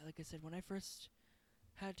 Like I said, when I first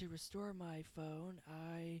had to restore my phone,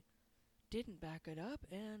 I didn't back it up,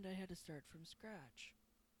 and I had to start from scratch.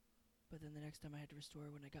 But then the next time I had to restore,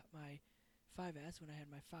 when I got my 5S, when I had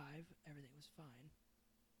my 5, everything was fine.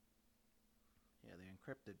 Yeah, the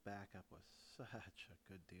encrypted backup was such a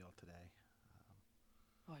good deal today.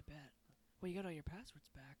 Oh, I bet. Well, you got all your passwords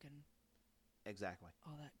back and Exactly.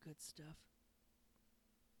 all that good stuff.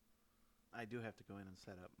 I do have to go in and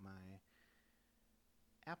set up my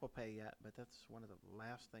Apple Pay yet, but that's one of the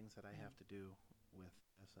last things that I have to do with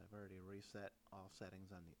this. I've already reset all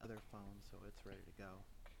settings on the other phone, so it's ready to go.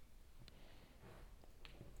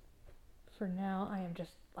 For now,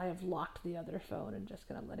 I have locked the other phone and just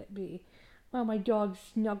gonna let it be. While my dog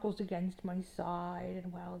snuggles against my side,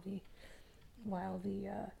 and while the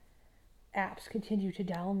apps continue to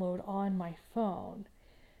download on my phone.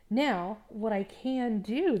 Now, what I can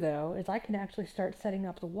do though is I can actually start setting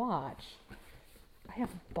up the watch. I have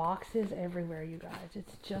boxes everywhere, you guys.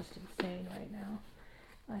 It's just insane right now.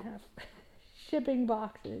 I have shipping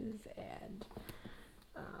boxes and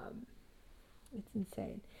it's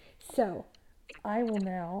insane. So, I will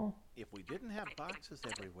now. If we didn't have boxes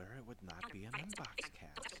everywhere, it would not be an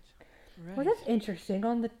UnboxCast. Right. Well, that's interesting.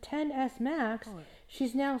 On the 10s Max, Oh,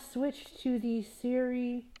 she's now switched to the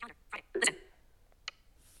Siri.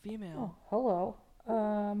 female. Oh,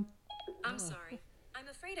 hello. I'm sorry. I'm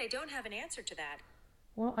afraid I don't have an answer to that.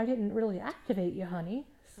 Well, I didn't really activate you, honey.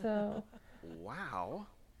 So Wow.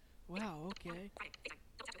 Wow, okay.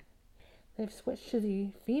 they've switched to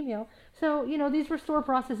the female. So, these restore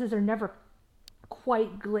processes are never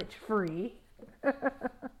quite glitch free.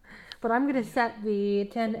 But I'm going to set the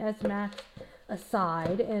 10s Max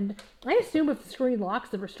aside, and I assume if the screen locks,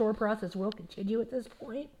 the restore process will continue at this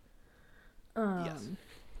point. Yes.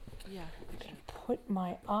 Yeah. Put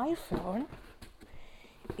my iPhone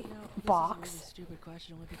Now, this box is a really stupid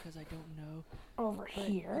question only because I don't know. over But,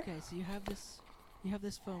 here. Okay, so you have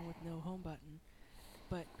this phone with no home button,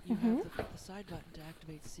 but you have the side button to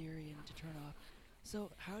activate Siri and to turn off. So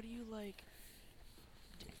how do you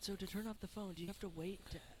so to turn off the phone, do you have to wait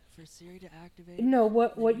for Siri to activate? No, and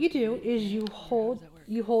what then you have to do wait is again? you Or how hold does that work?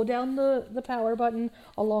 you hold down the power button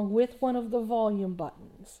along with one of the volume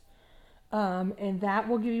buttons. And that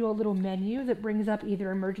will give you a little menu that brings up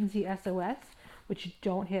either emergency SOS, which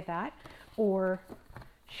don't hit that, or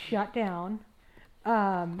shut down.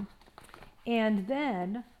 And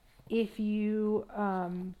then if you,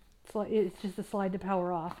 it's just a slide to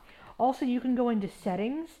power off. Also, you can go into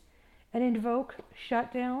settings and invoke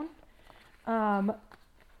shutdown.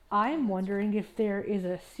 I'm wondering if there is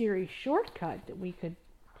a Siri shortcut that we could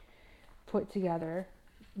put together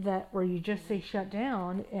where you just say shut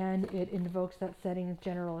down and it invokes that settings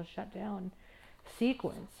general shutdown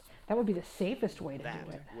sequence. That would be the safest way to That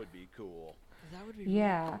do it. would be cool. That would be really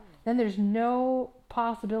Yeah. cool. Then there's no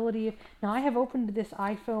possibility. Now I have opened this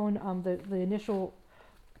iPhone, the initial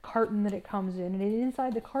carton that it comes in, and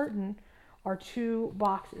inside the carton are two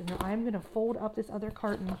boxes. Now I'm going to fold up this other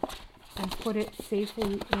carton and put it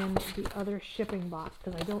safely in the other shipping box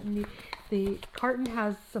because I don't need. The carton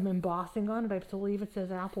has some embossing on it. I believe it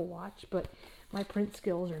says Apple Watch, but my print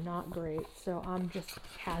skills are not great, so I'm just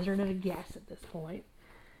hazarding a guess at this point.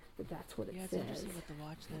 But that's what it Yeah, it's says. interesting with the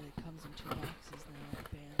watch that it comes in two boxes now, the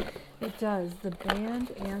band and the watch. It does, the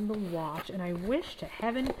band and the watch, and I wish to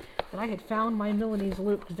heaven that I had found my Milanese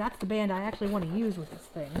loop, because that's the band I actually want to use with this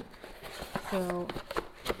thing. So,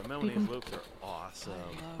 The Milanese loops are awesome.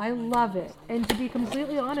 I love it. And to be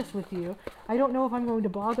completely honest with you, I don't know if I'm going to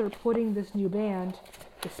bother putting this new band,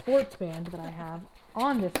 the sports band that I have,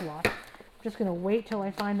 on this watch. I'm just going to wait till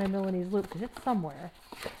I find my Milanese loop, because it's somewhere.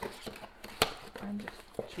 I'm just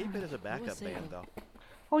Keep it as a backup say band, though- though.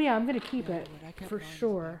 Oh yeah, I'm going to keep Yeah, it, I kept for mine as a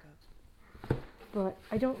sure. backup. But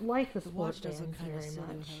I don't like the The sports watch does look bands kind of very silly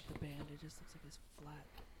much. without the band. It just looks like it's flat.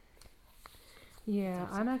 Yeah,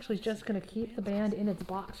 I'm actually just going to keep the band in its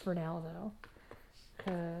box for now, though,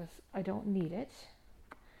 because I don't need it.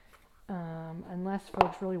 Unless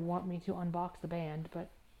folks really want me to unbox the band, but,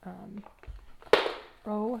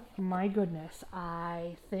 oh my goodness,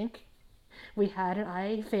 I think we had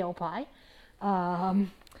a fail pie.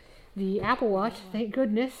 The Apple Watch, thank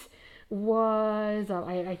goodness, was,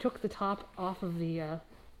 I took the top off of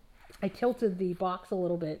I tilted the box a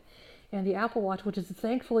little bit, and the Apple Watch, which is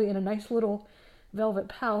thankfully in a nice little velvet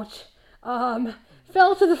pouch,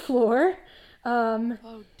 fell to the floor.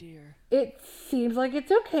 Oh dear. It seems like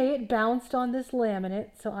it's okay. It bounced on this laminate,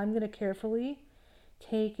 so I'm going to carefully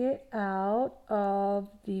take it out of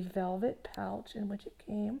the velvet pouch in which it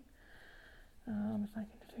came. If I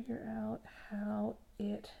can figure out how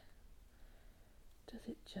does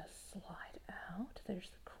it just slide out? There's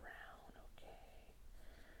the crown,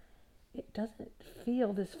 okay. It doesn't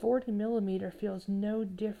feel, this 40 millimeter feels no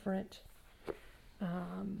different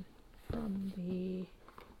from the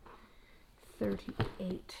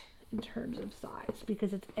 38 in terms of size,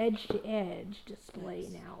 because it's edge to edge display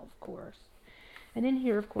now, of course. And in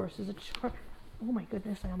here, of course, is a chart. Oh my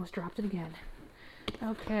goodness, I almost dropped it again.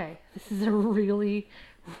 Okay, this is a really,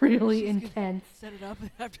 really She's gonna intense. Set it up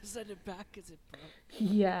and have to send it back because it broke.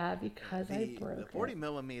 Yeah, because I broke The 40 it.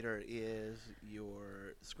 millimeter is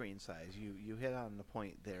your screen size. You hit on the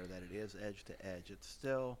point there that it is edge to edge. It's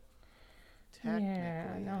still technically.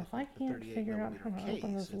 Yeah, now if I think, the can't 38 figure out how millimeter to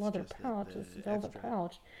open case, this it's leather just that pouch, the this velvet extra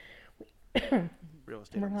pouch, real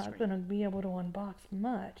estate we're on the not screen. going to be able to unbox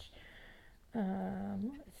much.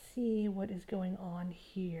 Let's see what is going on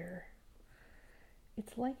here.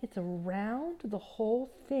 It's like it's around the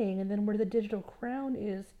whole thing, and then where the digital crown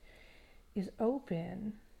is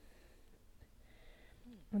open.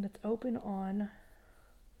 And it's open on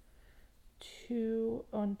two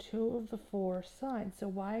of the four sides. So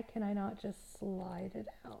why can I not just slide it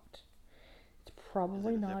out? It's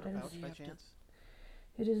probably Is it a not zipper as pouch by have to- chance?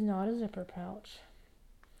 it is not a zipper pouch.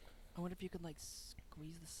 I wonder if you could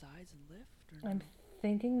squeeze the sides and lift? Or I'm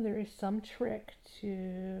thinking there is some trick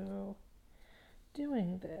to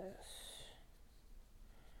doing this.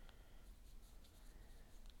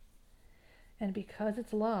 And because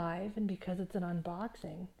it's live and because it's an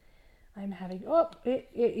unboxing, I'm having,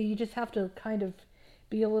 you just have to kind of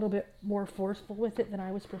be a little bit more forceful with it than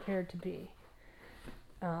I was prepared to be.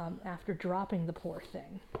 After dropping the poor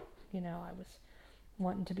thing. You know, I was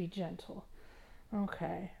wanting to be gentle.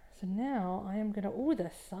 Okay, so now I am going to,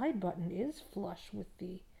 the side button is flush with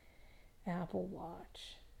the Apple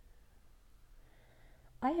Watch.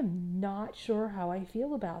 I am not sure how I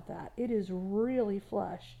feel about that. It is really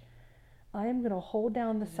flush. I am going to hold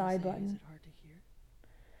down the side button. Is it hard to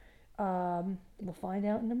hear? We'll find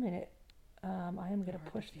out in a minute. I am going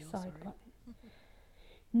to push the side sorry. button.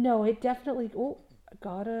 No, it definitely,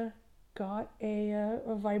 got a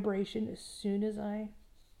vibration as soon as I'm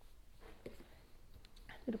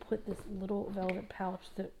going to put this little velvet pouch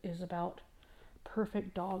that is about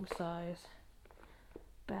perfect dog size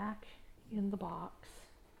back in the box.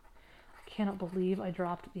 I cannot believe I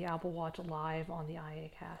dropped the Apple Watch live on the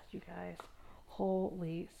IAcast, you guys.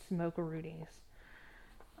 Holy smoke-a-rootings.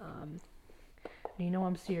 You know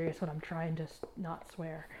I'm serious when I'm trying to not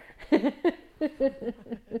swear.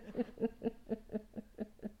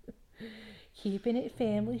 Keeping it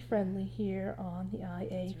family friendly here on the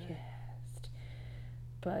IAcast. Right.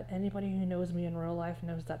 But anybody who knows me in real life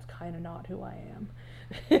knows that's kind of not who I am.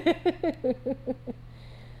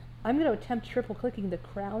 I'm going to attempt triple clicking the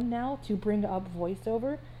crown now to bring up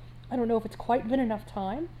voiceover. I don't know if it's quite been enough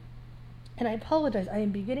time. And I apologize, I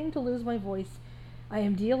am beginning to lose my voice. I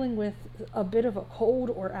am dealing with a bit of a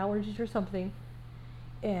cold or allergies or something.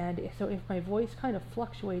 And so if my voice kind of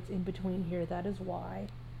fluctuates in between here, that is why.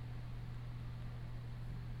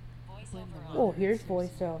 Here's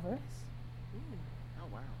voiceover. Oh,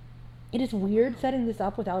 wow. It is weird setting this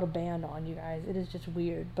up without a band on, you guys. It is just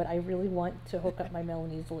weird, but I really want to hook up my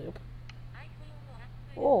Melanie's loop.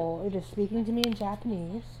 It is speaking to me in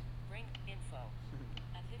Japanese. Bring info.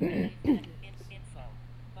 Info.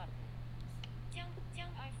 Button.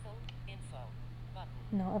 iPhone. Info. Button.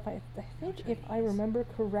 Now, I think if I remember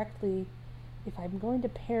correctly, if I'm going to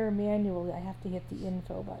pair manually, I have to hit the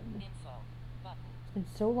info button. Info. Button. It's been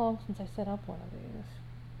so long since I set up one of these.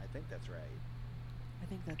 I think that's right. I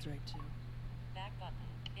think that's right too. Back button.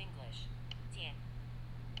 English. 键.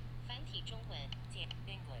 繁体中文.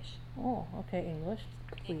 English. Oh, okay, English,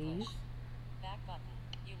 please. English. Back button.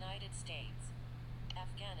 United States.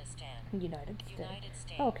 Afghanistan. United States. United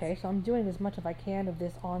States. Okay, so I'm doing as much as I can of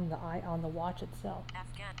this on the watch itself.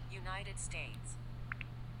 United States.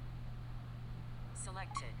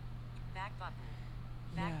 Selected. Back button.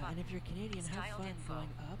 Back Yeah, button. and if you're Canadian, have Styled fun info.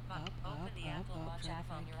 going up, Open the Apple Watch trying app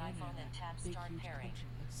to on find your Canada, iPhone and tap big, Start huge Pairing. country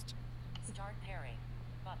list. Start pairing.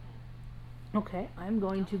 Button. Okay, I'm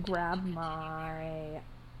going to grab my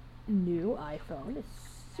new iPhone as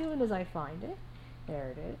soon as I find it. There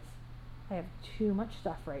it is. I have too much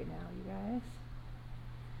stuff right now, you guys.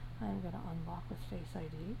 I'm going to unlock with Face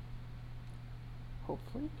ID.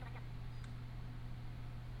 Hopefully.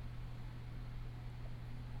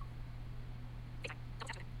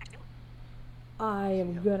 I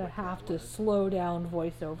am going to have to slow down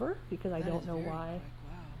voiceover because I don't know why. Quick,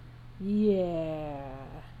 wow. Yeah.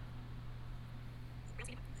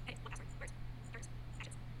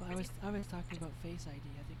 Well, I was talking about Face ID.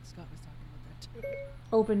 I think Scott was talking about that too.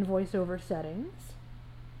 Open voiceover settings.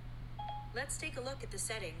 Let's take a look at the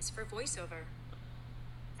settings for voiceover.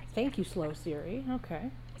 Thank you, slow Siri. Okay.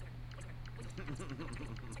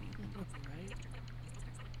 Right?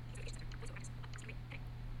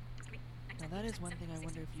 Now that is one thing I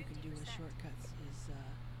wonder if you can do with shortcuts is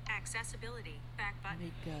Accessibility. Back button.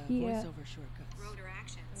 make Yeah. voiceover shortcuts. Rotor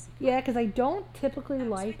actions. Yeah, because I don't typically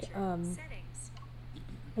like Settings.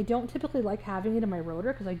 having it in my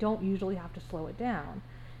rotor because I don't usually have to slow it down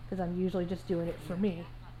because I'm usually just doing it for me.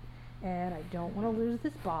 And I don't want to lose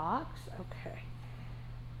this box. Okay.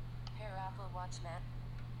 Pair Apple Watch man.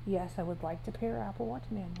 Yes, I would like to pair Apple Watch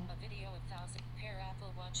manual. A video of 1000. Pair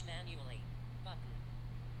Apple Watch manually. Button.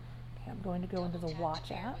 Okay, I'm going to go into the Double tap Watch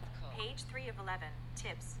to pair app. with code. Page 3 of 11.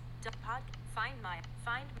 Tips.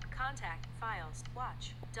 Find contact files.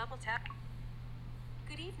 Watch. Double tap.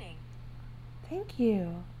 Good evening. Thank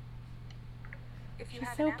you. If you She's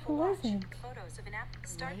have so an Apple pleasant. Watch, photos of an app.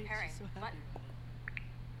 Start Right? pairing. She's so happy Button. about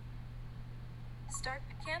it. Start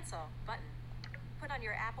cancel button. Put on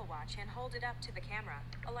your Apple Watch and hold it up to the camera.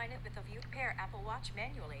 Align it with the view. Pair Apple Watch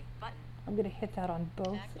manually button. I'm going to hit that on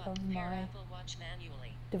both Back of button. Pair my Apple Watch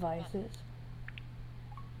manually. devices.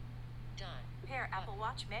 Done. Pair Apple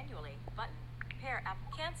Watch manually button. Pair app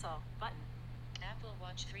cancel button. Apple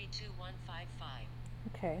Watch 32155.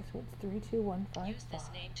 Okay, so it's 32155. Use this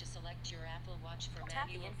name to select your Apple Watch for Tap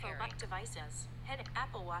the manual info pairing. button devices. Head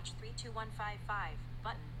Apple Watch 32155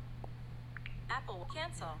 button. Apple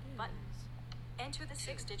cancel button. Enter the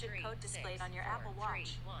 6-digit code displayed on your Apple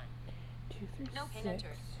Watch. 236 No pin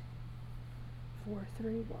entered.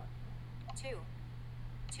 431. 2,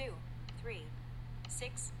 2, 3,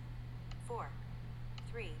 6, 4,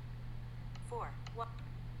 3, 4, 1.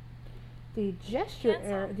 The gesture Cancel.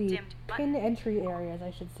 area, the Dimmed pin button. entry areas,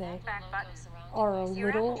 I should say, Back button. are a Your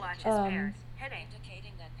Apple little, Watch is paired. Heading.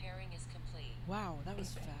 Indicating that pairing is complete. Wow, that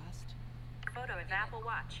was fast. Photo of Apple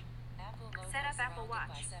Watch. Apple logo Set up Apple surrounded by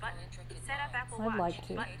Watch several button. intricate Set up lines. Apple I'd Watch like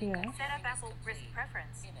to, button. yeah. Set up Apple wrist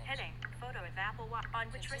preference. Image. Heading. Photo of Apple Watch. On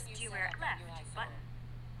which wrist do you wear it? Continue Left setup on your button.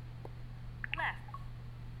 iPhone. Left.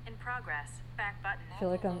 In progress. Back button. I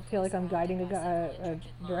feel like I'm guiding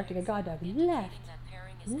directing a guide dog. Left, Indicating that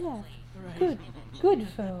pairing is left. complete. Right. Good, good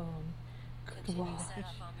phone. Good Continue watch.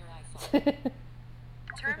 setup on your iPhone.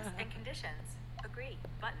 Terms and conditions. Agree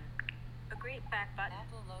button. Agree back button.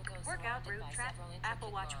 Apple logo Workout surrounded route by track. several Apple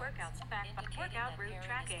intricate Watch lines, workouts back button. indicating Workout that route pairing is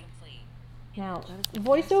tracking. complete. Now, That is the fastest I've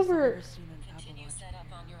voiceover, ever seen an Apple Continue Watch. setup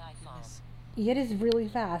on your iPhone. Yes. it is really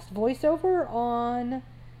fast. Voiceover on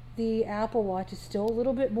the Apple Watch is still a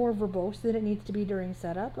little bit more verbose than it needs to be during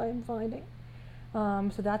setup, I'm finding.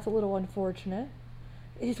 So that's a little unfortunate.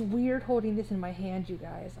 It's weird holding this in my hand, you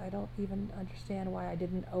guys. I don't even understand why I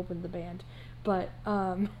didn't open the band. But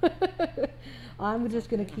I'm just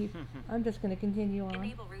gonna continue on.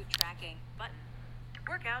 Enable route tracking button.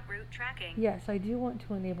 Workout route tracking. Yes, I do want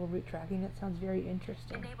to enable route tracking. That sounds very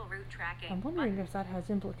interesting. Enable route tracking. I'm wondering button. if that has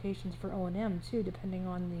implications for O&M too, depending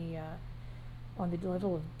on the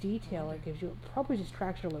level of detail it gives you. It probably just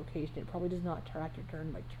tracks your location. It probably does not track your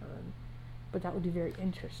turn by turn, but that would be very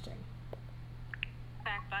interesting.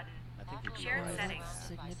 Back button. I think you Shared can Why is settings. that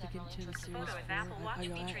significant to the Series 4? Photo of Apple Watch I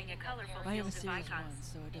featuring a colorful have field a of Series 1, icons.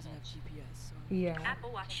 so it doesn't have GPS. So Yeah.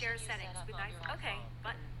 Apple Watch share settings with iPhone. Okay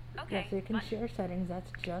button. Okay Yes, it can button. share settings.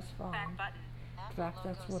 That's just fine. Back button. In fact,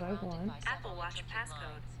 that's what I want. Apple Watch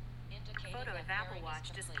passcode. Photo of Apple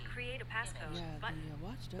Watch. Just create a passcode. yeah, Button. the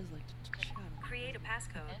watch does like to chat. on the Create a phone.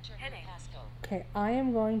 passcode. Heading. Okay, I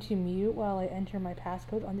am going to mute while I enter my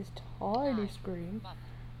passcode on this tiny screen,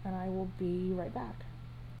 and I will be right back.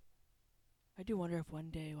 I do wonder if one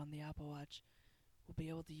day on the Apple Watch we'll be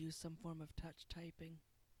able to use some form of touch typing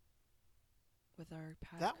with our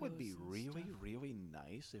passcodes. That would be and really, stuff. really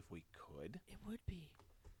nice if we could. It would be.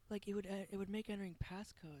 Like it would make entering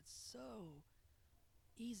passcodes so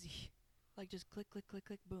easy. Like just click, click, click,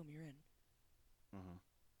 click, boom, you're in. Hmm.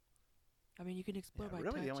 I mean, you can explore by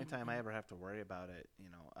Really, touch the only and- time I and- ever have to worry about it,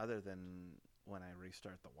 other than when I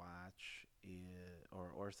restart the watch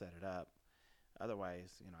or set it up. Otherwise,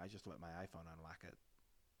 I just let my iPhone unlock it.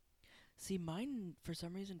 See, mine for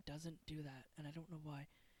some reason doesn't do that, and I don't know why.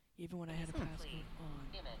 Even when I had a passcode on.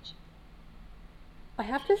 Image. I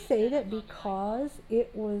have to say that because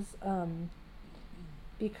it was,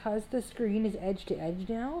 because the screen is edge to edge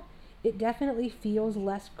now, it definitely feels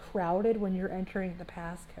less crowded when you're entering the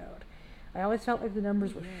passcode. I always felt like the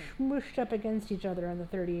numbers were smooshed up against each other on the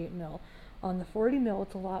 38 mil. On the 40 mil,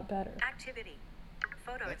 it's a lot better. Activity.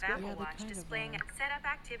 Photo That's of good. Apple Yeah, they Watch kind of displaying are. setup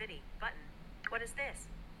activity button. What is this?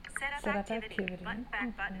 Setup Set up activity. activity. Button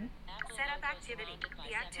back button. Apple Setup logo activity. surrounded by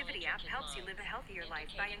The activity several app helps you intricate live a healthier life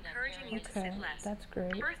by indicating that encouraging you to Okay, sit less. that's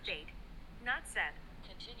great. Birth date. Not set.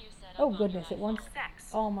 Continue setup Oh on your goodness, it wants iPhone.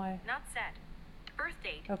 Sex. all my. Not set. Birth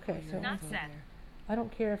date. Okay, Oh, so you're Not over set. there. I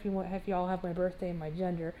don't care if y'all have my birthday and my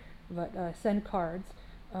gender, but send cards.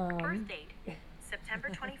 Birth date. September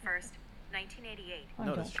 21st, 1988. I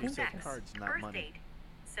Notice don't she think said so. Sex. cards, not Birth money. date.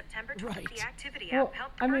 September 20. Right. The activity Well, app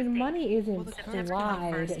helped I birth mean, date. money is Well, the cards September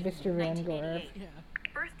implied, 21st, Mr. Van Gorf. 1988. Yeah.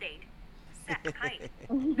 Birth date. Set. Height.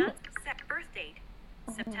 Not set. Birth date.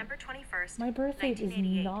 September 21st. My birth date is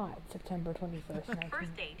 1988. not September 21st, 19.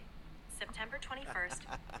 Birth date. September 21st.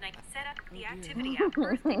 Set up the dear. activity app.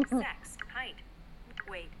 Birth date. Sex. Height.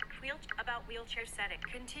 Wait. About wheelchair setting.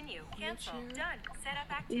 Continue. Cancel. Wheelchair? Done. Set up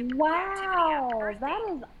activity. The activity app. Wow, Birth that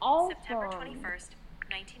date. is awesome. September 21st,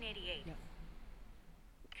 1988. Yep.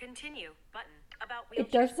 Continue. Button. About wheelchair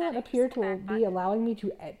It does not settings. appear to Back be button. allowing me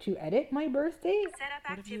to edit my birth date. Set up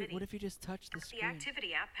activity. What if you just touch the The screen?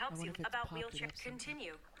 activity app helps I you wonder if it's about popped it wheelchair. up somehow.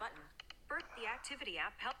 Continue. Button. The activity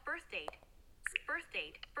app help birth date. Birth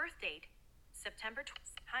date. Birth date. September.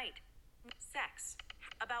 Height. Sex.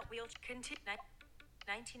 About wheelchair. Continue.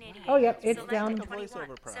 1988. Oh, yep, it's Select down. Like a 21,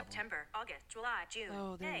 voiceover problem. September, August, July, June,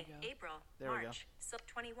 Oh, there May, you go. April, There we go. March,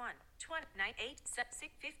 21, 9, 8, 6,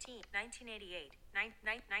 15, 1988,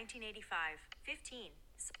 1985, 15,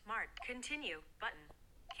 Smart. Continue. Button.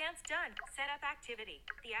 Can't done. Set up activity.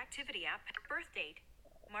 The activity app. Birth date.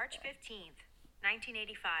 March 15th,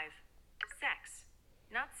 1985. Sex.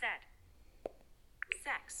 Not set.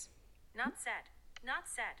 Sex. Not set. Not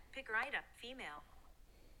set. Picker item. Female.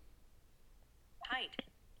 Height.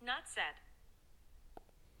 Not set.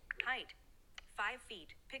 Height. 5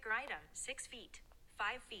 feet. Picker item. 6 feet.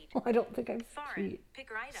 5 feet. I don't think I'm Foreign. sweet.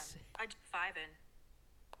 Picker item. 5 in.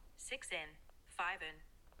 6 in. 5 in.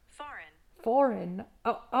 Foreign. Foreign.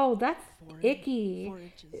 Oh, that's Foreign. icky. 4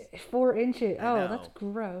 inches. 4 inches. I Oh, know. that's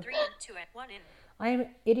gross. 3 in. 2 in. 1 in. I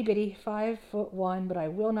am itty bitty, 5'1", but I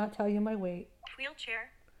will not tell you my weight.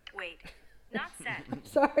 Wheelchair. Wait. Not set. I'm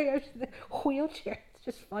sorry, I was wheelchair. It's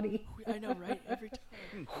just funny. I know, right? Every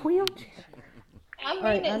time. Wheelchair. I mean,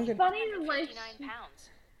 Alright, I'm it's gonna- funny the way 59 pounds.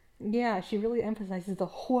 Yeah, she really emphasizes the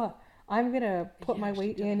wha. I'm gonna put Yeah, my she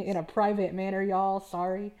weight in does. a private manner, y'all.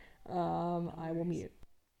 Sorry. I will mute.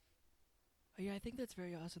 Yeah, I think that's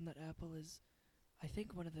very awesome that Apple is, I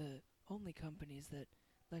think, one of the only companies that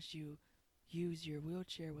lets you use your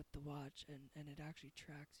wheelchair with the watch and it actually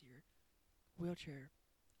tracks your wheelchair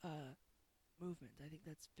movement. I think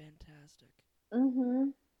that's fantastic.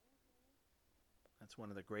 Mhm. That's one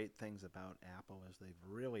of the great things about Apple is they've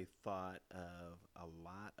really thought of a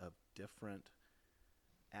lot of different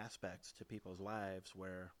aspects to people's lives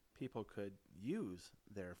where people could use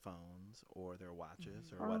their phones or their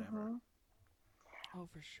watches or whatever. Oh,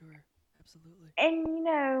 for sure. Absolutely.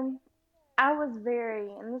 And I was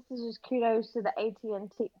and this is just kudos to the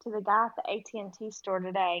AT&T, to the guy at the AT&T store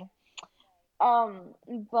today.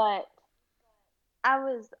 But I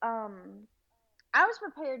was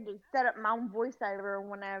prepared to set up my own voiceover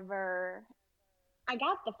whenever I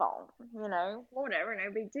got the phone. Whatever,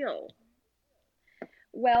 no big deal.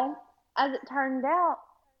 Well, as it turned out,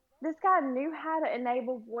 this guy knew how to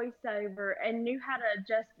enable voiceover and knew how to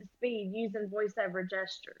adjust the speed using voiceover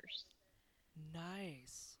gestures.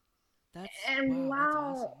 Nice. That's And wow.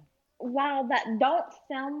 That's awesome. while that don't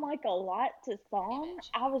sound like a lot to some,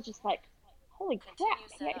 I was just like, holy crap,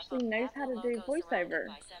 he actually knows how to do voiceover.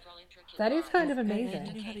 That is kind of And amazing.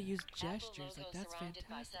 you knew how to use gestures. Like, that's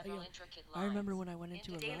fantastic. I remember when I went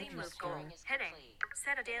into a Daily Rogers move goal. store Heading.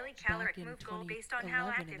 Set a daily caloric back in move goal based on 2011, how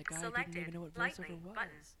and the active. guy didn't even Selected. know what Lightly. voiceover was.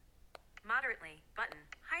 Button. Moderately. Button.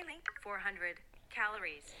 Highly. 400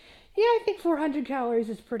 calories. Yeah, I think 400 calories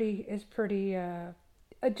is pretty.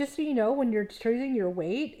 Just so you know, when you're choosing your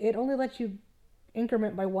weight, it only lets you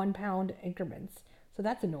increment by 1 pound increments. So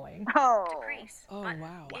that's annoying. Oh. Decrease. Oh, Button.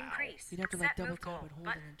 wow. Increase. You'd have to Set like double move tap goal. and hold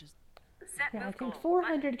Button. it and just. Set Yeah, I move think goal.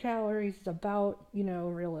 400 calories is about,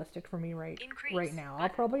 realistic for me right Increase. now. I'll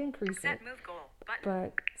probably increase it, Set move goal. Button.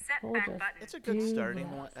 but Set we'll back just button. It's a good do starting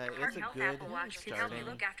that. one. Heart It's a Health good Apple Watch can help you starting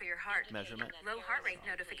look after your heart. measurement. Low heart rate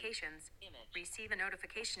notifications. Receive a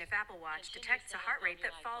notification if Apple Watch detects a heart rate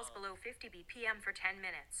that falls below 50 BPM for 10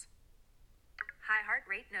 minutes. High heart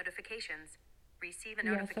rate notifications. Receive a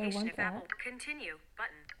Yes, I notification want if Apple. that. Continue.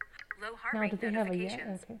 Button. Low heart Now, do rate they have a yet?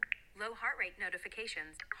 notifications. Okay. Low heart rate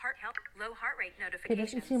notifications. Heart health. Low heart rate It notifications.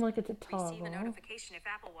 doesn't seem like it's a Receive a toggle. notification if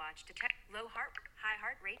Apple Watch detect high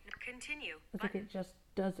heart rate. Continue. I think Button. it just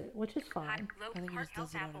does it, which is High, fine. low I think it heart just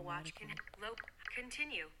does health it Apple Watch can low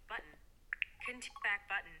continue button. Back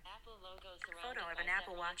button. Photo of an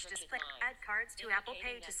Apple Watch display. Add cards to Apple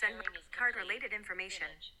Pay to send card related information.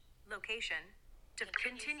 Location. To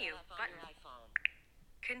continue button.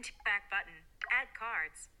 Back button. Add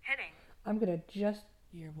cards. Heading. I'm going to just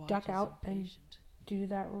Your watch duck is out and impatient. do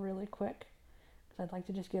that really quick because I'd like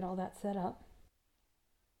to just get all that set up.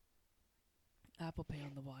 Apple Pay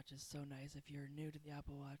on the watch is so nice. If you're new to the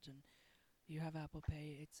Apple Watch and you have Apple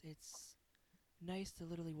Pay, it's nice to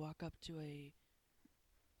literally walk up to a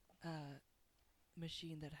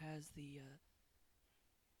machine that has the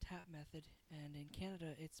tap method. And in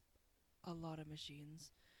Canada, it's a lot of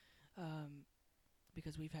machines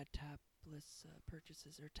because we've had tapless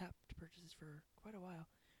purchases or tapped purchases for quite a while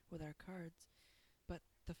with our cards. But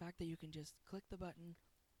the fact that you can just click the button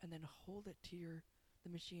and then hold it to the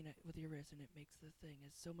machine with your wrist and it makes the thing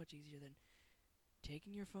is so much easier than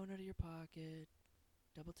taking your phone out of your pocket,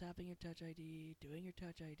 double tapping your Touch ID, doing your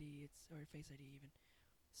Touch ID, or Face ID even.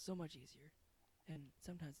 So much easier. And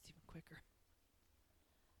sometimes it's even quicker.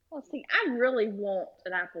 Well, see, I really want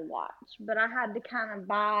an Apple Watch, but I had to kind of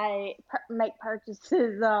make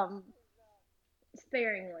purchases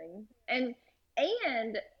sparingly. And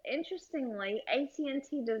interestingly,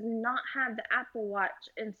 AT&T does not have the Apple Watch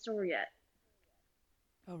in store yet.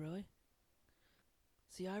 Oh, really?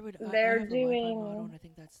 See, I have They're a Wi-Fi doing- model, and I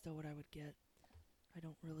think that's still what I would get. I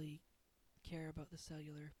don't really care about the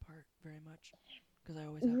cellular part very much because I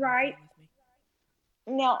always have my Right. phone with me.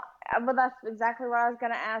 Now, but that's exactly what I was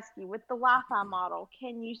going to ask you. With the Wi-Fi model,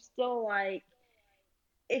 can you still like,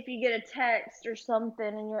 if you get a text or something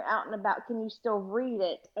and you're out and about, can you still read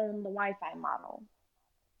it on the Wi-Fi model?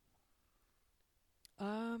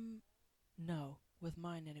 No. With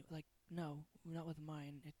mine, no, not with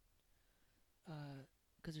mine.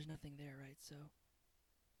 Because there's nothing there, right? So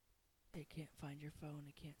it can't find your phone.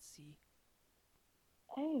 It can't see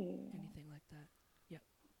Oh. anything like that. Yep.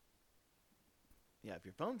 Yeah, if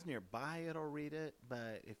your phone's nearby, it'll read it.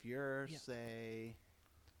 But if you're, Yep. say,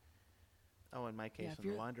 oh, in my case, Yeah, if in the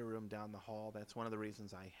you're laundry room down the hall, that's one of the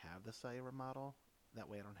reasons I have the cellular model. That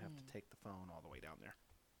way I don't have to Mm. take the phone all the way down there.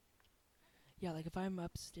 Yeah, like if I'm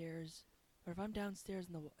upstairs or if I'm downstairs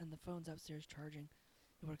and the phone's upstairs charging,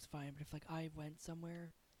 it works fine. But if like I went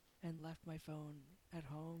somewhere and left my phone at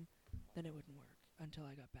home, then it wouldn't work until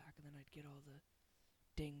I got back, and then I'd get all the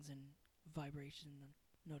dings and vibration and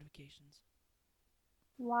notifications.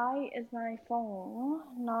 Why is my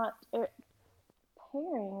phone not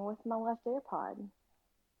pairing with my left AirPod?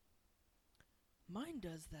 Mine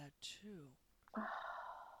does that too.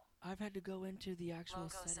 I've had to go into the actual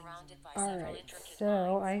Logo settings. surrounded by All several right, intricate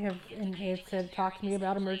so lines, I have, and it said, talk to me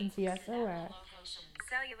about emergency SOS.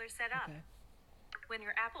 Cellular setup. Okay. When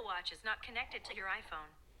your Apple Watch is not connected to your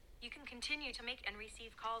iPhone, you can continue to make and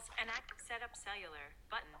receive calls and set up cellular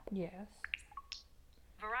button. Yes.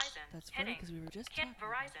 Verizon. That's funny Heading. because we were just Hit talking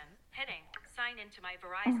about Verizon. Heading. Sign into my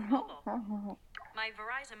Verizon mobile. My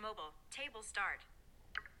Verizon mobile. Table start.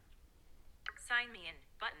 Sign me in.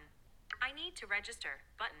 Button. I need to register.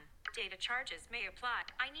 Button. Data charges may apply.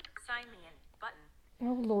 I need sign me in. Button.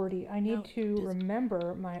 Oh lordy, I need Now, to does-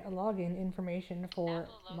 remember my login information for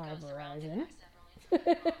my Verizon.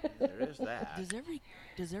 There is that.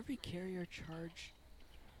 Does every carrier charge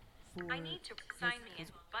for? I need to sign me in.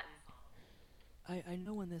 Button. I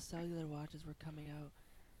know when the cellular watches were coming out,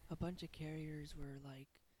 a bunch of carriers were like,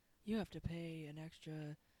 you have to pay an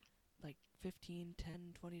extra like $15,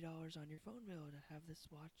 $10, $20 on your phone bill to have this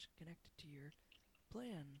watch connected to your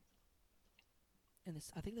plan. And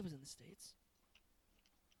this, I think that was in the States.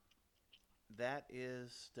 That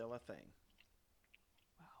is still a thing.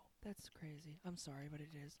 Wow, that's crazy. I'm sorry, but it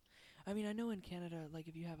is. I mean, I know in Canada, like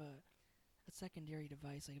if you have a secondary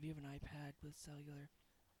device, like if you have an iPad with cellular,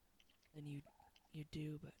 then you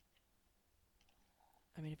do, but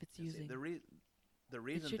I mean if it's See, using the it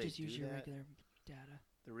reason should they just use do your that, regular data.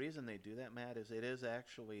 the reason they do that, Matt, is it is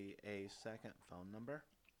actually a second phone number.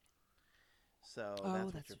 So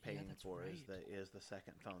that's what you're paying that's for right. is the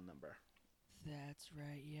second phone number, That's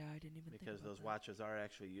right. Yeah, I didn't even think because about those that. watches are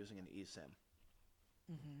actually using an eSIM.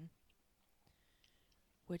 Mm-hmm.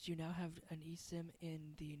 Which you now have an eSIM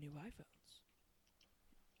in the new iPhones,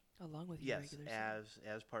 along with your Yes, regular SIM.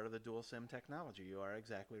 as part of the dual SIM technology, you are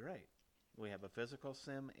exactly right. We have a physical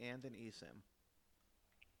SIM and an eSIM.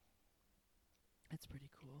 That's pretty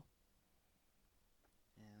cool.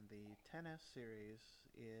 And the 10S series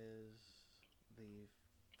is the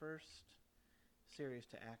first series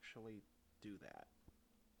to actually do that.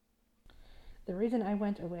 The reason I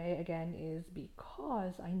went away again is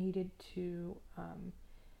because I needed to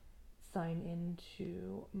sign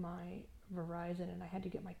into my Verizon, and I had to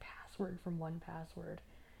get my password from 1Password,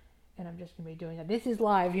 and I'm just gonna be doing that. This is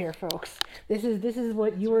live here, folks. This is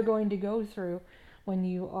what That's you are right. going to go through when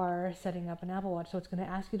you are setting up an Apple Watch. So it's going to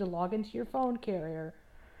ask you to log into your phone carrier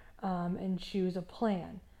and choose a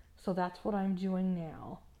plan. So that's what I'm doing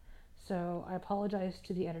now. So I apologize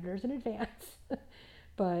to the editors in advance,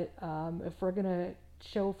 but if we're gonna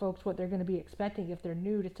show folks what they're going to be expecting if they're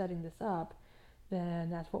new to setting this up, then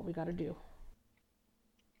that's what we got to do.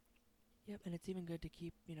 Yep, and it's even good to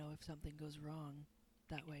keep, if something goes wrong,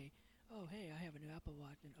 that way, oh, hey, I have a new Apple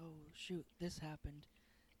Watch, and oh, shoot, this happened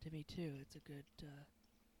to me too. It's a good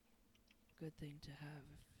thing to have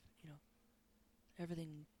if,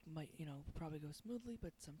 everything might, probably go smoothly,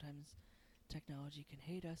 but sometimes technology can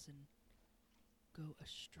hate us and go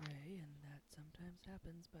astray, and that sometimes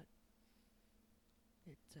happens, but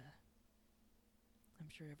I'm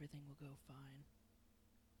sure everything will go fine.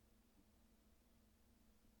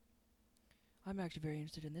 I'm actually very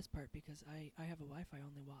interested in this part because I have a Wi-Fi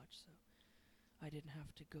only watch, so I didn't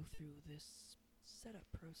have to go through this setup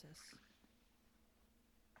process.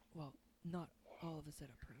 Well, not all of the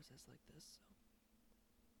setup process like this.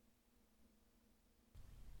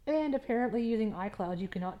 So. And apparently using iCloud, you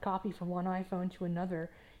cannot copy from one iPhone to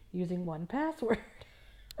another using 1Password.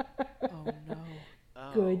 Oh no.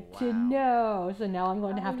 Oh, Good wow. to know. So now I'm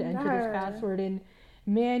going to have to enter this no. password in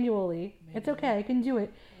manually. It's okay, I can do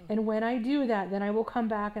it. Oh. And when I do that, then I will come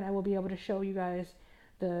back and I will be able to show you guys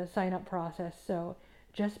the sign up process. So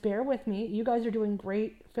just bear with me. You guys are doing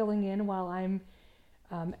great filling in while I'm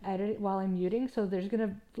while I'm muting. So there's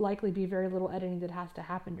gonna likely be very little editing that has to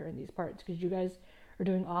happen during these parts because you guys are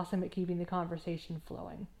doing awesome at keeping the conversation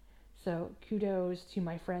flowing. So kudos to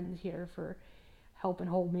my friends here for helping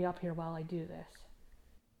hold me up here while I do this.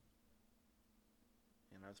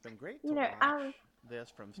 It's been great You to know, watch this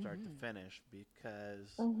from start to finish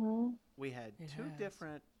because Mhm. we had It two has.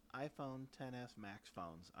 different iPhone XS Max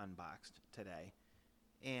phones unboxed today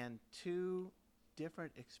and two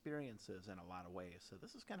different experiences in a lot of ways. So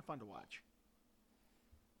this is kind of fun to watch.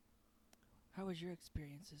 How was your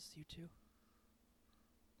experiences, you two?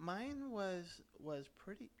 Mine was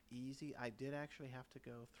pretty easy. I did actually have to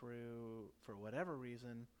go through, for whatever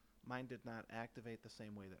reason, mine did not activate the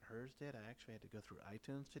same way that hers did. I actually had to go through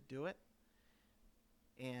iTunes to do it.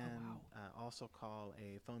 And also call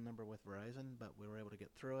a phone number with Verizon, but we were able to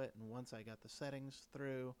get through it. And once I got the settings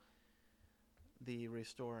through the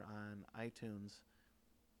restore on iTunes,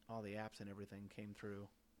 all the apps and everything came through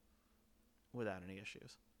without any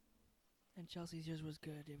issues. And Chelsea's, yours was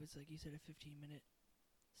good. It was like you said, a 15-minute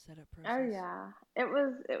setup process. Oh yeah, it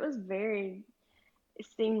was very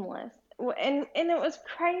seamless. And it was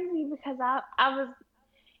crazy because I was,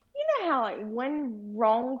 you know how like one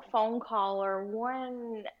wrong phone call or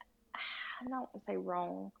one, I don't want to say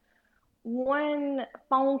wrong, one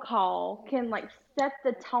phone call can like set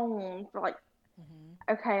the tone for like,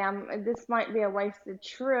 okay, this might be a wasted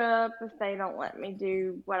trip if they don't let me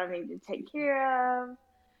do what I need to take care of.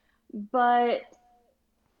 But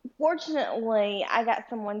fortunately, I got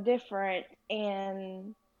someone different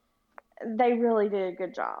and they really did a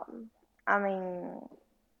good job. I mean,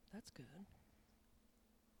 That's good.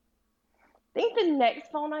 I think the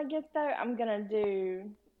next phone I get though, I'm gonna do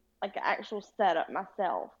like an actual setup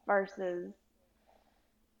myself versus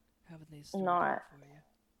Having these store do not. it for you.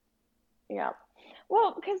 Yeah.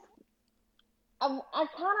 Well, because I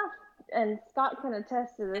kind of, and Scott can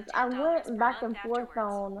attest to this. I $10 went per back month and forth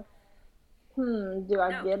afterwards. on, do I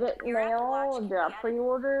Note, get it your Apple Watch now? can Do I be added.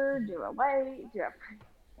 pre-order? Do I wait?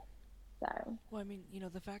 So. Well, I mean,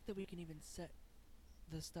 the fact that we can even set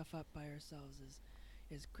the stuff up by ourselves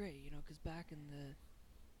is great, because back in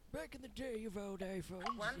the day of old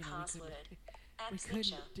iPhones, One we password.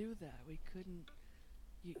 couldn't do that. We couldn't.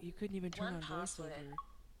 You couldn't even turn One on password. VoiceOver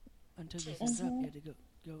until you Tips. set up. You had to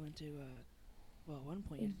go into well, at one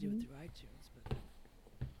point you had to do it through iTunes, but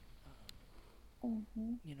now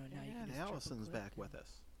you can And just Allison's triple-click back with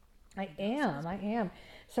us. I am.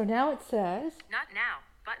 So now it says, Not now.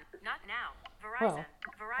 Button. Not now. Well, Verizon.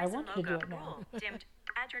 I Verizon want you to do logo. it now. Rule. Dimmed.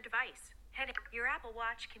 Add your device. Heading. Your Apple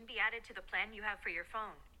Watch can be added to the plan you have for your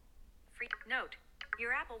phone. Free. Note.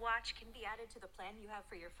 Your Apple Watch can be added to the plan you have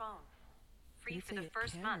for your phone. Free Did it for say the it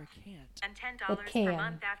first can month. or can't? And $10 It per can.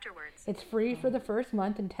 month afterwards. it's free for the first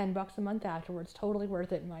month and $10 a month afterwards. Totally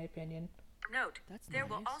worth it in my opinion. Note, That's there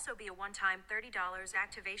will nice. also be a one-time $30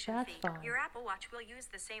 activation That's fee. fine. Your Apple Watch will use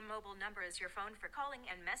the same mobile number as your phone for calling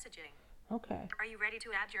and messaging. Okay. Are you ready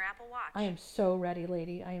to add your Apple Watch? I am so ready,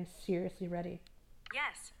 lady. I am seriously ready.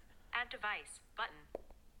 Yes. Add device. Button.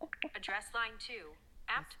 Address line 2.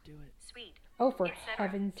 App. Let's do it. Suite. Oh, for etc.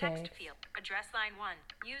 heaven's Text sakes. field. Address line 1.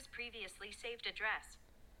 Use previously saved address.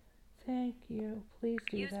 Thank you. Please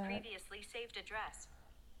do Use that. previously saved address.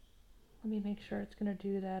 Let me make sure it's going to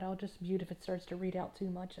do that. I'll just mute if it starts to read out too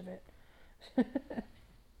much of it.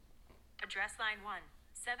 Address line 1.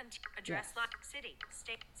 17. Address Yes. line. City.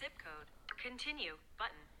 State. Zip code. Continue.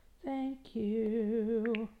 Button. Thank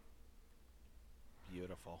you.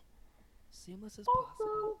 Beautiful. Seamless as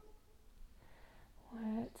possible.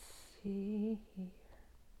 Let's see here.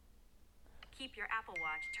 Keep your Apple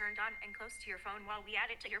Watch turned on and close to your phone while we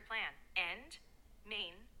add it to your plan. End.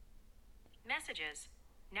 Main. Messages.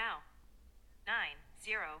 Now.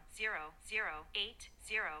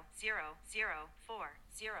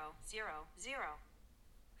 90008004000.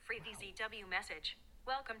 Free VZW message.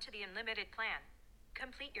 Welcome to the unlimited plan.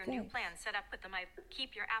 Complete your new Thanks. plan set up with the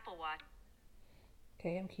Keep your Apple Watch.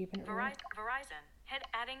 Okay, I'm keeping it right. Verizon. Head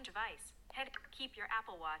adding device. Keep your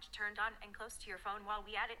Apple Watch turned on and close to your phone while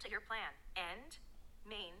we add it to your plan. End.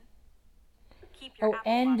 Main. Keep your Oh,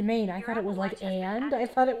 Apple and Watch. main. I Your thought it Apple was Watch like has been and. added. I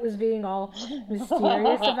thought it was being all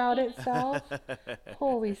mysterious about itself.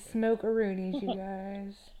 Holy smoke-a-roonies, you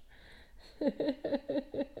guys.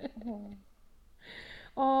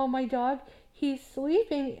 Oh, my dog. He's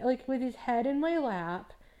sleeping like with his head in my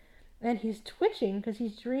lap. And he's twitching because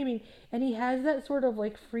he's dreaming. And he has that sort of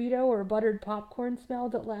like Frito or buttered popcorn smell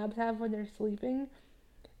that labs have when they're sleeping.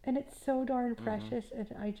 And it's so darn precious. And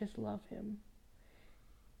I just love him.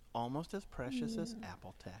 Almost as precious as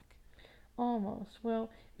Apple Tech. Almost. Well,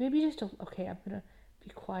 maybe just a... Okay, I'm going to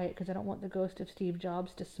Be quiet because I don't want the ghost of Steve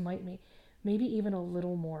Jobs to smite me. Maybe even a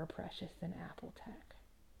little more precious than Apple tech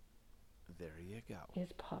There you go.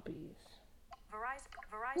 is puppies.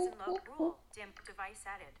 Verizon low rule. Dim device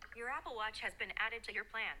added. Your Apple Watch has been added to your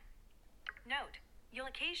plan. Note, you'll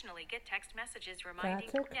occasionally get text messages reminding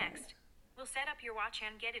That's okay. next. We'll set up your watch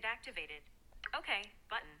and get it activated. Okay,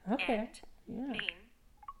 button. Okay. And Yeah. main.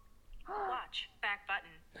 Watch. Back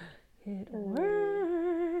button. It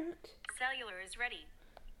worked. Cellular is ready.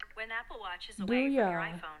 When Apple Watch is away from your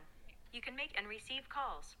Booyah. iPhone, you can make and receive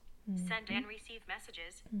calls, send and receive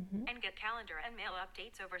messages, and get calendar and mail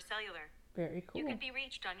updates over cellular. Very cool. You can be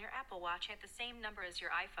reached on your Apple Watch at the same number as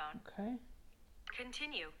your iPhone. Okay.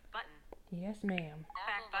 Continue button. Yes, ma'am.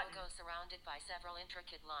 Apple button. logo surrounded by several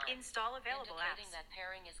intricate lines. Install available indicating apps. that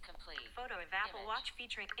pairing is complete. Photo of Apple Image. Watch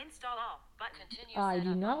featuring install all button. Continue I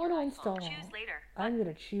do setup not on want your to iPhone. install. Choose later. I'm going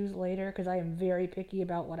to choose later because I am very picky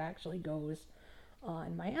about what actually goes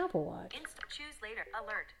on my Apple Watch. Choose later.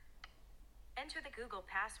 Alert. Enter the Google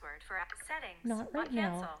password for app settings. Not right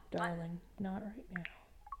cancel. now, darling. Not right now.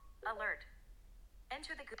 Alert.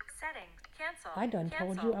 Enter the Google settings. Cancel. I done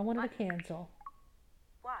told Cancel. you I wanted button. to cancel.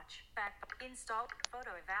 Watch. Back. Install.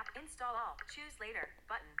 Photo of app. Install all. Choose later.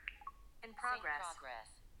 Button. In progress. Sync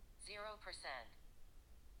progress. 0%.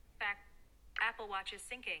 Back. Apple Watch is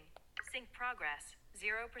syncing. Sync progress.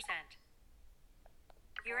 0%.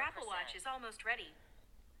 Your Apple 4%. Watch is almost ready.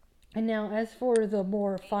 And now, as for the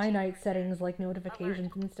more finite settings like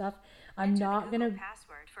notifications and stuff, I'm Enter not the going Google to.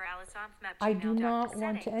 password for alisonf@gmail.com. I do not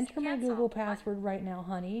want to Settings. enter my Cancel. Google Button. password right now,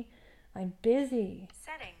 honey. I'm busy.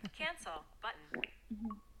 Setting. Cancel. Button.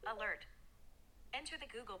 Alert. Enter the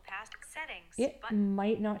Google settings. It Button.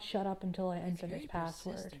 might not shut up until I It's enter very this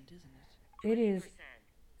password. persistent, isn't it? It is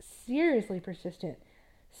seriously persistent.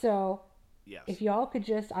 So, Yes. if y'all could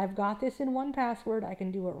just, I've got this in one password, I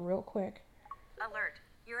can do it real quick. Alert.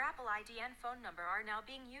 Your Apple ID and phone number are now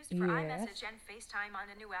being used for Yes. iMessage and FaceTime on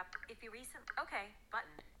a new app. If you Okay.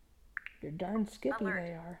 Button. You're darn skippy Alert.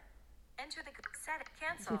 they are. Enter the set. Let's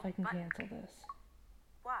Cancel. see if I can button. cancel this.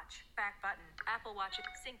 Watch. Back button. Apple Watch.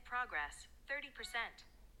 Sync progress. 30%.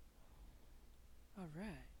 All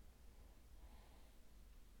right.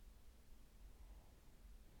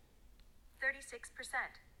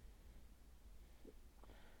 36%.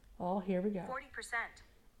 Oh, here we go. 40%.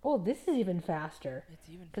 Oh, this is even faster. It's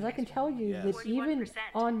even Because I can faster. tell you Yes. that even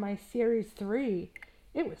 41%. on my Series 3,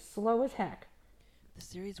 it was slow as heck. The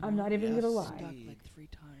series I'm not one even gonna got lie. stuck like 3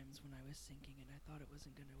 times when I was syncing, and I thought it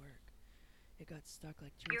wasn't gonna work. It got stuck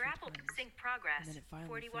like 2 or Your 3 Apple times. sync progress. And then it finally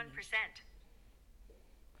 41%.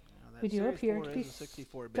 Now, that We do Series appear 4 to be is a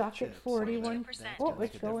 64-bit stuck chip, at so 41. that's Oh, gonna Oh, make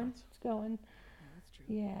it's a going. difference. It's going. Yeah, that's true.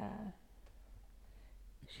 Yeah.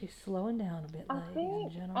 She's slowing down a bit, I ladies and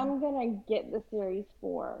think gentlemen. I'm gonna get the Series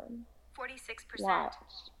 4 46%. watch.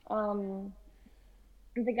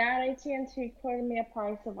 The guy at AT&T quoted me a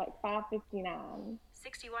price of like $559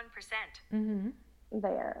 61%. Mm-hmm.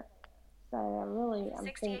 there. So I'm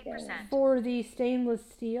 68%. thinking. For the stainless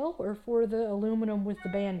steel or for the aluminum with the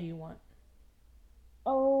band you want?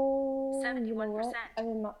 Oh, you know what? 71%. I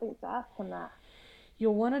did not think to ask him that.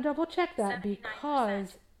 You'll want to double check that 79%.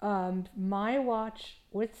 because my watch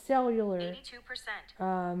with cellular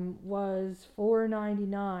 82%. was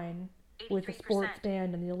 $499 with the sports 83%.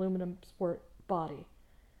 band and the aluminum sport body.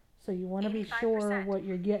 So you want to be 85%. sure what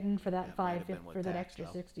you're getting for that That might have been $5 with for that tax, extra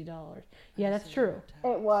though. $60. I Yeah, would that's say true. no tax.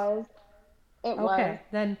 It was. It Okay, was.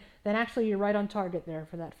 then actually you're right on target there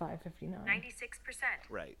for that $559. 96%.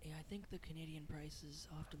 Right. Yeah, I think the Canadian prices.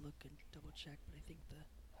 I'll have to look and double check, but I think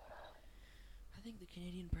the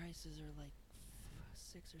Canadian prices are like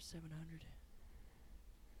 600 or 700.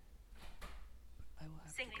 I will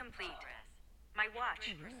have Sync to complete. My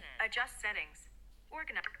watch. Adjust settings.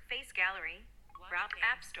 Organize. Face gallery. Route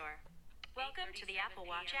App Store. Welcome to the Apple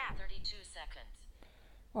Watch app. 32 seconds.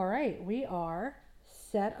 All right, we are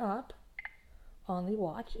set up on the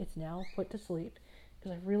watch. It's now put to sleep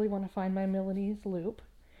because I really want to find my Milanese loop.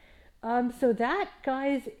 So that,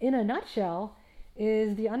 guys, in a nutshell,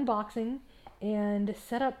 is the unboxing and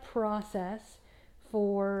setup process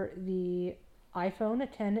for the iPhone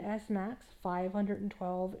XS Max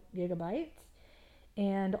 512 gigabytes,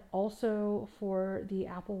 and also for the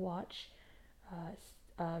Apple Watch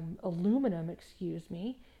aluminum,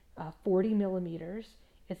 40 millimeters.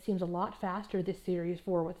 It seems a lot faster, this Series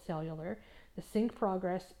 4 with cellular. The sync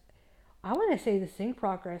progress, I want to say the sync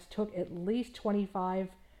progress took at least 25%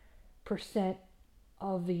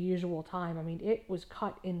 of the usual time. I mean, it was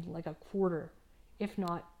cut in like a quarter, if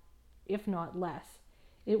not less.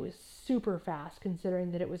 It was super fast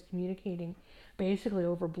considering that it was communicating basically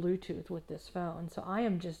over Bluetooth with this phone. So I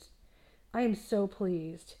am just I am so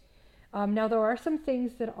pleased. Now, there are some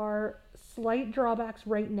things that are slight drawbacks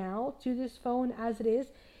right now to this phone as it is.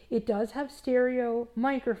 It does have stereo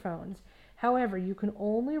microphones. However, you can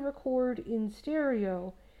only record in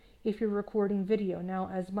stereo if you're recording video. Now,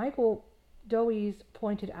 as Michael Doey's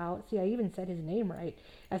pointed out, see, I even said his name right,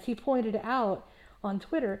 as he pointed out on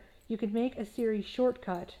Twitter, you could make a series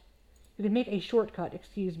shortcut. You could make a shortcut,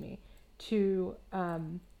 excuse me, to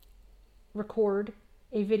record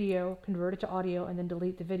a video, convert it to audio, and then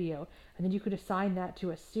delete the video. And then you could assign that to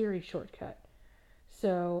a Siri shortcut.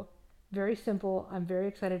 So, very simple. I'm very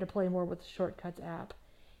excited to play more with the Shortcuts app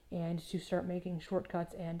and to start making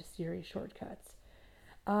shortcuts and Siri shortcuts.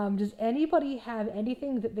 Does anybody have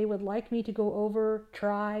anything that they would like me to go over,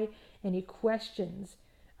 try, any questions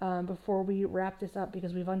before we wrap this up?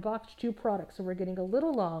 Because we've unboxed 2 products, so we're getting a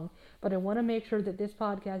little long, but I want to make sure that this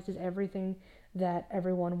podcast is everything that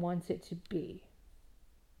everyone wants it to be.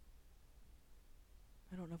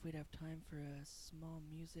 I don't know if we'd have time for a small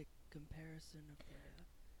music comparison of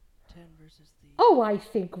the 10 versus the... Oh, I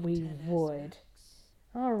think we 10S would. Max.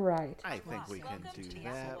 All right. I think we can do to the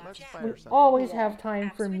that. Apple Let's Watch fire We something. always have time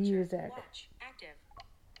App for switcher. music. Watch. Active.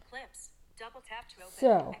 Clips. Double tap to open.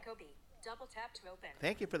 So. Echo B. Double tap to open.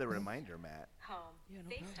 Thank you for the reminder, Matt. Home. Yeah, no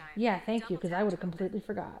problem. FaceTime. Yeah, thank you, Double because I tap would have to open. completely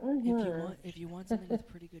forgotten. If you want something with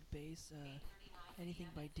pretty good bass, anything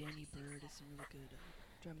by Danny Bird is some really good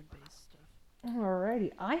drum and bass stuff.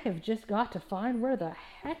 Alrighty, I have just got to find where the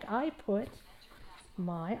heck I put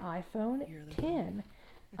my iPhone Here, the 10.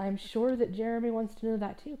 I'm sure that Jeremy wants to know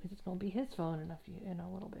that too, because it's going to be his phone in a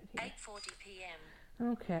little bit here. 8:40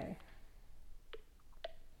 p.m. Okay.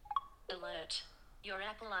 Alert. Your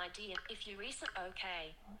Apple ID if you reset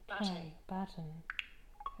OK. Button. Okay, button.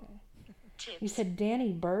 Okay. Tips. You said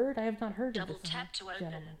Danny Bird? I have not heard of Double this tap to open.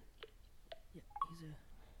 gentleman. Yeah, he's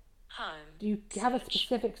a... Home. Do you have a Search.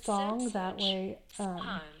 specific song Search. that way?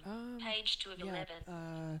 Home. Page 2 of yeah,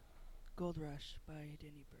 11. Gold Rush by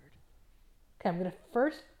Danny Bird. Okay, I'm going to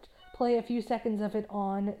first play a few seconds of it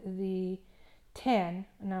on the 10.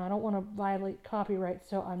 Now, I don't want to violate copyright,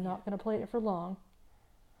 so I'm not going to play it for long.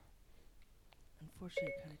 Unfortunately,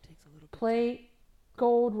 it kind of takes a little bit. Play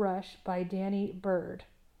Gold Rush by Danny Bird.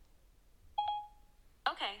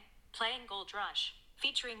 Okay. Playing Gold Rush.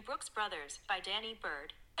 Featuring Brooks Brothers by Danny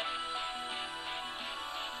Bird.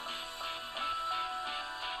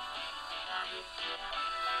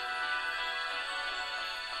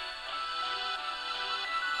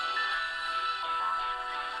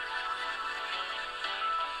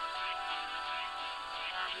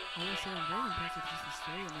 I will say I'm very impressed with just the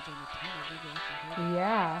stereo image on the 10. I've never actually heard it.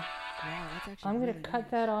 Yeah. Wow, that's actually I'm going really to cut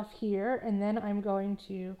nice. that off here, and then I'm going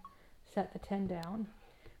to set the 10 down.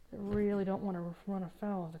 I really don't want to run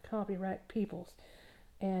afoul of the copyright peoples.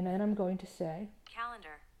 And then I'm going to say,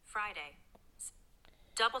 Calendar. Friday.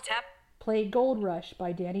 Double tap. play Gold Rush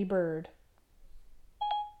by Danny Bird.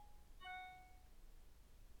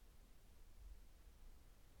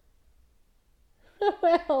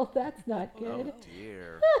 Well, that's not good. Oh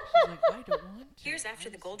dear. She's like, I don't want to. Here's after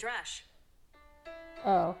the Gold Rush.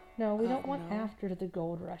 Oh, no, we don't want no. After the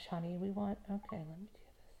Gold Rush, honey. We want, okay, let me do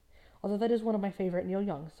this. Although that is one of my favorite Neil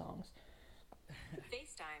Young songs.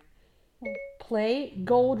 FaceTime. Play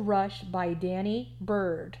Gold Rush by Danny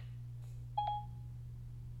Bird.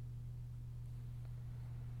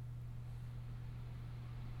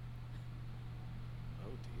 Oh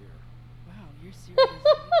dear. Wow, you're serious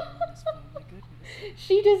on this phone. My goodness.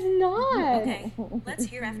 She does not. Okay. Let's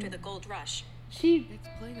hear after the Gold Rush. She, It's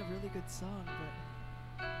playing a really good song,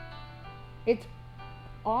 but it's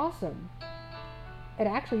awesome. And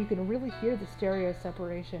actually, you can really hear the stereo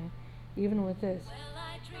separation even with this.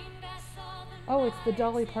 Oh, it's the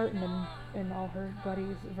Dolly Parton and all her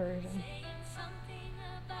buddies version.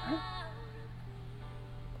 Huh?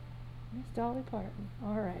 Miss Dolly Parton.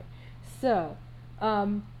 All right. So,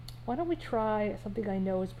 why don't we try something I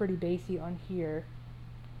know is pretty bassy on here?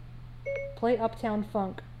 Play Uptown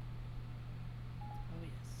Funk. oh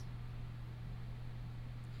yes.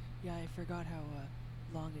 Yeah, I forgot how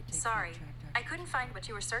long it takes. Sorry. For the track to I actually couldn't find what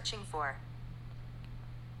you were searching for.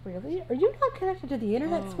 Really? Are you not connected to the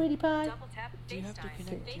internet, Oh. sweetie pie? Double tap. Do you have to FaceTime.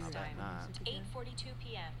 connect to your FaceTime. Not. music again? 8:42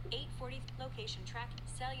 p.m. 8:40 location track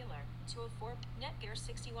cellular 204 Netgear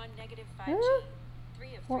 61 negative 5G. Huh? 3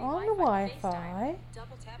 of 3 We're on the Wi-Fi. Wi-Fi. FaceTime.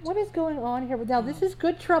 Double tap. What to is going on here? Now, this is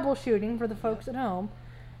good troubleshooting for the folks at home.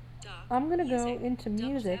 dock. I'm going to go Music. into Double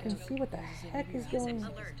music tap and to see what the Music. heck is Music going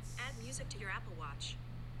on. alert. Add music to your Apple Watch.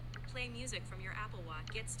 Play music from your Apple Watch.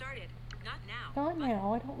 Get started. Not now. Not Button.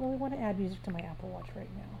 now. I don't really want to add music to my Apple Watch right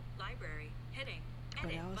now. Library. Heading. But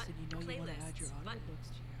Edit. Allison, you know button. you want to add your Playlists. Button. audiobooks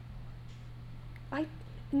to your Apple Watch.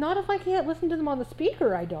 Not if I can't listen to them on the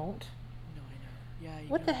speaker, I don't. No, I know. Yeah.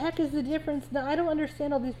 What the heck is the difference? No, I don't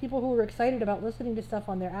understand all these people who are excited about listening to stuff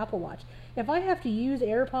on their Apple Watch. If I have to use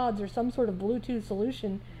AirPods or some sort of Bluetooth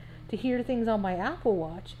solution to hear things on my Apple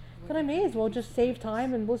Watch, then I may as well just save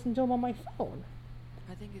time and listen to them on my phone.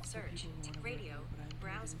 I think it's for Search. people who want to Radio.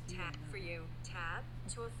 Browse. Tab. For you. Tab.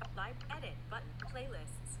 To live. Edit. Button.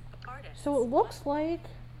 Playlists. Artists. So it looks like...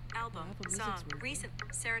 Album. Apple Music's Song. working. Recent.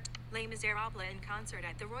 Sarah. Les Miserables in concert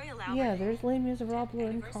at the Royal Albert Yeah, Hall. there's Les Miserables in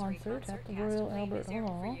Anniversary concert at the cast Royal Les Albert Miserables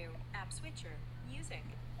for Hall. you. App switcher. Music.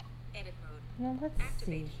 Edit mode. Now let's see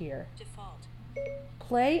Activate. here. Default.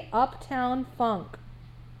 Play Uptown Funk.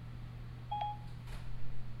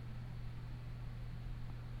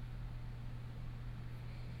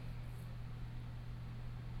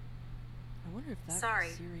 I wonder if that Sorry,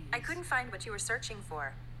 Siri I is- couldn't find what you were searching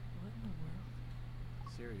for. What in the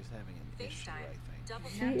world? Siri's having an issue, FaceTime. I think. Double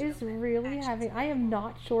She tap to is open. really Actions having... I am available.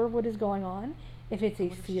 not sure what is going on. If it's I a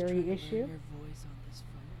wonder if she's trying Siri to learn issue. your voice on this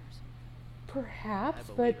phone or something. Perhaps, I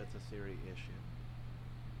but... believe it's a Siri issue.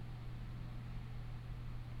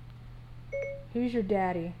 Who's your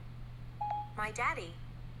daddy? My daddy.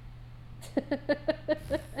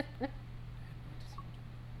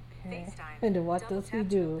 Okay. FaceTime. And what Double does he tap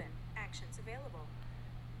to do? open. Actions available.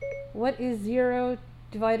 What is 0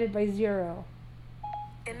 divided by 0?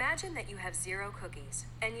 Imagine that you have 0 cookies,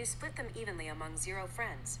 and you split them evenly among 0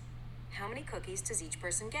 friends. How many cookies does each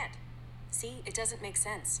person get? See, it doesn't make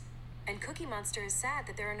sense. And Cookie Monster is sad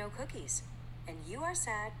that there are no cookies. And you are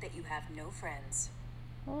sad that you have no friends.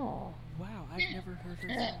 Oh, Wow, I've never heard her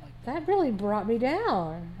sound like that. that really brought me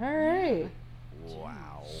down. All right.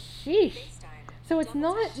 Wow. Sheesh. FaceTime. So it's Double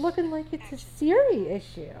not tap. looking like it's a Siri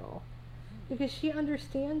issue. Because she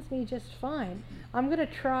understands me just fine. I'm going to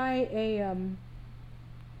try a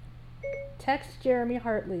text Jeremy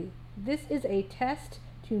Hartley. This is a test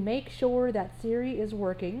to make sure that Siri is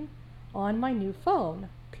working on my new phone.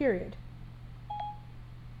 Period.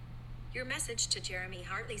 Your message to Jeremy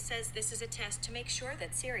Hartley says this is a test to make sure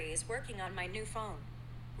that Siri is working on my new phone.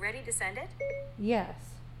 Ready to send it? Yes.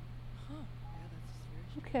 Huh. Yeah,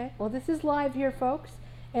 that's Siri. Okay. Well, this is live here, folks.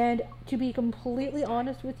 And to be completely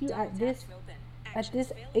honest with you, Double at tap this to open. at Actions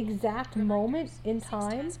this available. exact moment in Six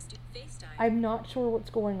time, tasks to FaceTime. I'm not sure what's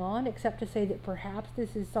going on, except to say that perhaps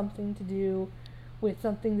this is something to do with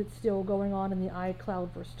something that's still going on in the iCloud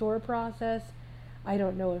Restore process. I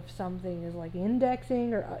don't know if something is like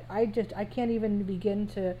indexing, or I can't even begin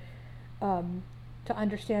to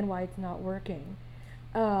understand why it's not working.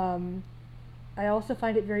 I also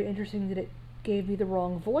find it very interesting that it gave me the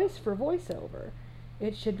wrong voice for voiceover.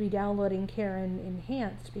 It should be downloading Karen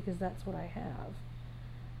Enhanced because that's what I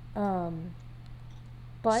have.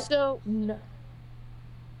 But So, no,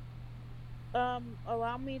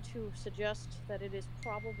 allow me to suggest that it is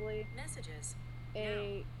probably Messages.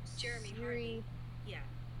 a Jeremy Siri Yeah,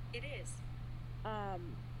 it is.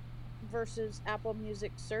 versus Apple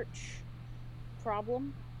Music search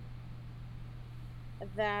problem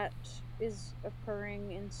that is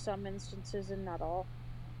occurring in some instances and not all.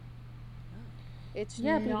 It's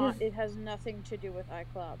Yeah, not. because- It has nothing to do with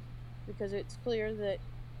iCloud because it's clear that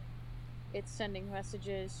it's sending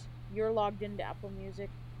messages. You're logged into Apple Music.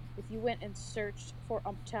 If you went and searched for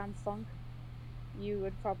Uptown Funk, you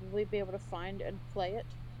would probably be able to find and play it.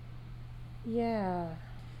 yeah. But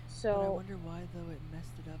I So, wonder why, though, it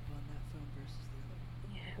messed it up on that phone versus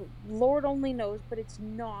the other one. Lord only knows, but it's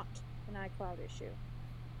not an iCloud issue.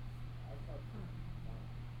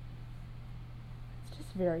 It's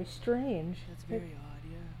just very strange. That's It- very odd,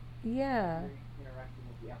 yeah. yeah. Interacting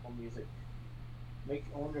with the Apple Music. I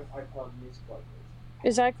wonder if iCloud Music like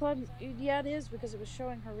Is iCloud? Yeah, it is because it was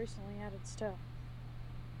showing her recently added stuff.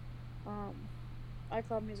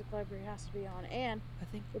 iCloud Music Library has to be on, and I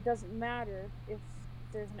think it doesn't matter if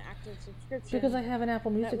there's an active subscription. Because I have an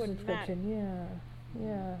Apple Music wouldn't subscription. Yeah.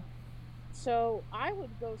 Yeah. So I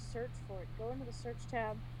would go search for it. Go into the search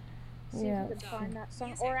tab, see Yeah. if you can find that song,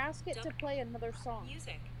 Music. or ask it to play another song.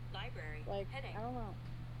 Music. Library. Like, Heading. I don't know.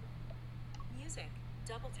 Music.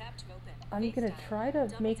 Double tap to open. I'm gonna FaceTime. try to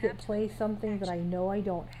Double make tap it to play open. something that I Action. know I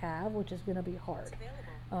don't have, which is gonna be It's hard. available.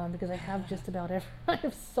 Because I have just about every. I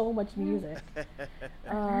have so much music. you don't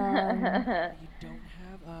have.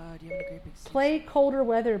 Do you have a great big? Play "Colder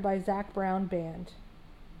Weather" by Zach Brown Band.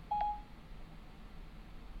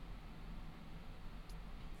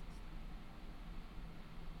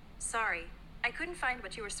 Sorry, I couldn't find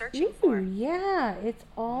what you were searching Ooh, for. yeah, it's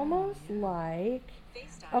almost yeah. like.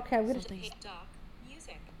 FaceTime. Okay, I'm gonna. Something's- Dock.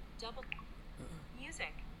 Music. Double.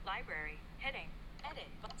 Music. Library. Heading. Edit.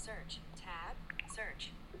 Search. Tab.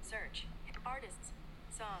 Search. Search. Artists.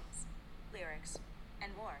 Songs. Lyrics.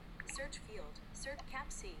 and more. Search field. Search cap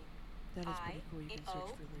C. That is pretty cool. You can search for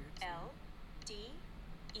lyrics now.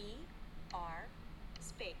 I-O-L-D-E-R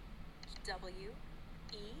space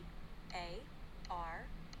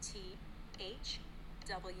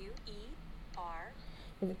W-E-A-R-T-H-W-E-R.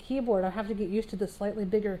 With a keyboard, I have to get used to the slightly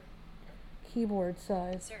bigger keyboard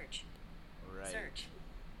size Search. Right. Search.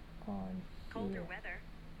 on Colder here. weather.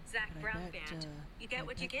 Zach But I Brown bet, Band. You get I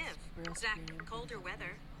what you bet give. Braille Zach screen input Colder is weather.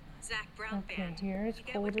 amazing on that. Zach Brown Okay, Band. here's You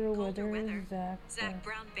get what colder colder weather, weather. Zach. Zach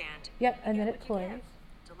Brown Band. Yep, You and get then it what you give. plays.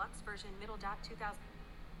 Deluxe version middle dot 2000.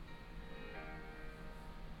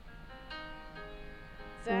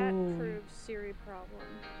 That Ooh. proves Siri problem.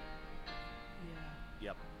 Yeah.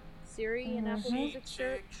 Yep. Siri and Apple Mhm. Music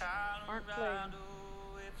search aren't playing.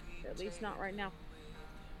 At least not right now.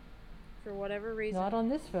 For whatever reason. Not on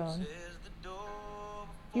this phone.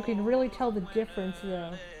 You can really tell the difference,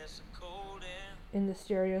 though, in the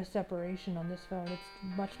stereo separation on this phone. It's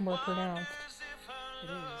much more pronounced. It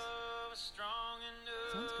is.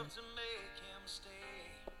 Sounds good.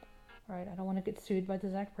 Alright, I don't want to get sued by the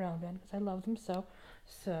Zach Brown Band because I love them so.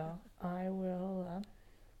 So, I will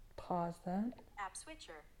pause that. App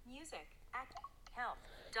switcher. Music. Act. Help.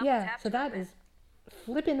 Double Yeah, tap so to that open. is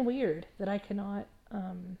flippin' weird that I cannot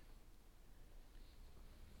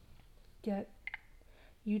get...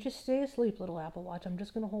 You just stay asleep, little Apple Watch. I'm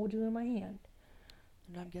just going to hold you in my hand.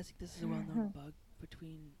 And I'm guessing this is a well-known bug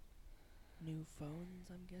between new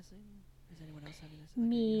phones, I'm guessing? Is anyone else having this? Like,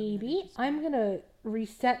 are you having that Maybe. issue, I'm Scott? going to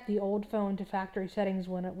reset the old phone to factory settings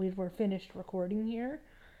when we were finished recording here.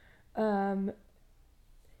 But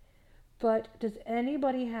does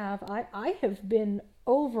anybody have... I have been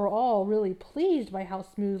overall really pleased by how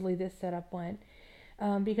smoothly this setup went.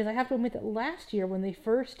 Because I have to admit that last year when they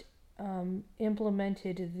first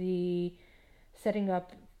implemented the setting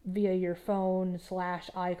up via your phone /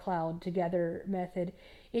 iCloud together method,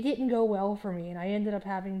 it didn't go well for me, and I ended up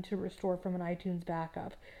having to restore from an iTunes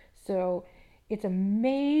backup. So it's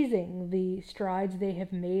amazing the strides they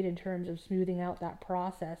have made in terms of smoothing out that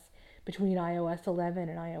process between iOS 11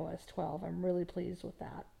 and iOS 12. I'm really pleased with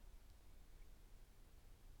that.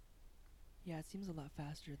 Yeah, it seems a lot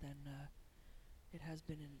faster than it has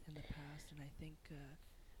been in the past, and I think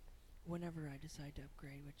whenever I decide to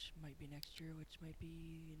upgrade, which might be next year, which might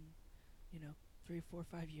be in, 3, 4,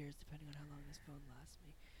 5 years, depending on how long this phone lasts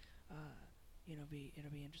me, it'll be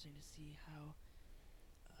interesting to see how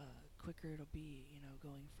quicker it'll be,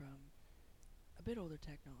 going from a bit older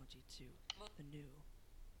technology to the new.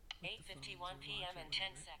 8:51 p.m. and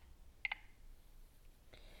 10 seconds.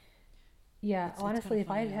 Yeah, It's honestly, kinda if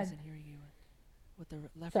I funny, had... Allison, hearing you with the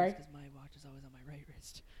left Sorry? wrist, because my watch is always on my right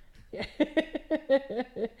wrist.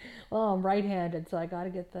 Well, I'm right-handed, so I gotta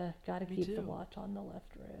Me keep the too. watch on the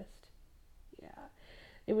left wrist. Yeah,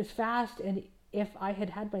 it was fast, and if I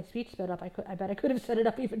had had my speech sped up, I bet I could have set it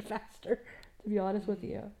up even faster. To be honest with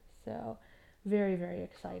you, so very, very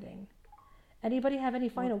exciting. Anybody have any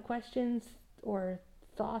final questions or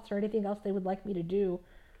thoughts or anything else they would like me to do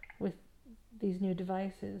with these new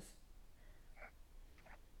devices?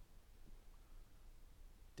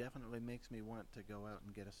 Definitely makes me want to go out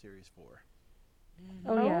and get a Series 4.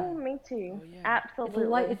 Oh yeah, me too. Oh, yeah.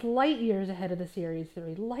 Absolutely. it's light years ahead of the Series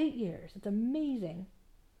 3. Light years. It's amazing.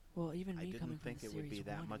 Well, even I me coming didn't from think the it would be Series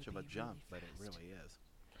that 1, much it of a would be jump, really but it fast. really is.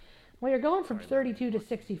 Well, you're going from Sorry, Larry, 32 to what?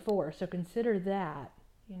 64, so consider that.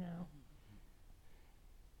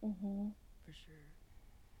 hmm For sure.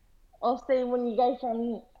 Well, see, when you go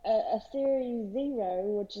from a Series 0,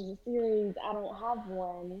 which is a series, I don't have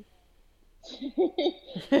one, to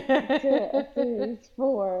a Series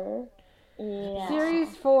 4. Yeah.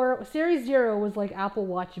 Series 0 was like Apple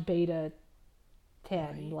Watch Beta 10.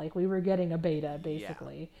 Right. Like we were getting a beta,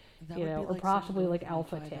 basically. That would be or like possibly someone like going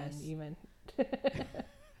from a Alpha 10 5S. even.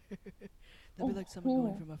 That'd be like someone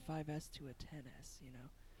going from a 5S to a 10S,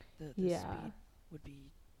 The Yeah. speed would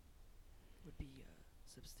be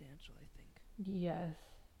substantial, I think. Yes.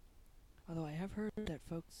 Although I have heard that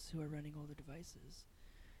folks who are running older devices,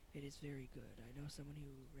 it is very good. I know someone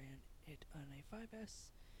who ran it on a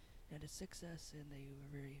 5S and a 6S, and they were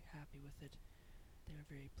very happy with it. They were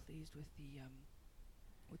very pleased with the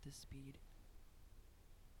speed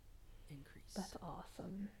increase. That's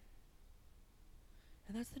awesome.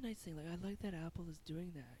 And that's the nice thing. Like, I like that Apple is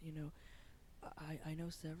doing that. I know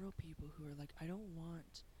several people who are like, I don't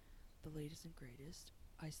want the latest and greatest.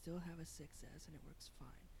 I still have a 6S and it works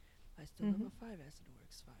fine. I still have a 5S and it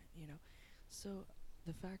works fine. So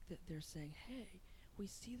the fact that they're saying, hey, we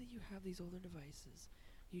see that you have these older devices.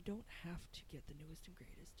 You don't have to get the newest and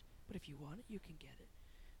greatest, but if you want it, you can get it.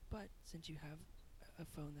 But since you have a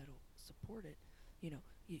phone that'll support it,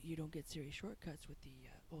 you don't get Siri shortcuts with the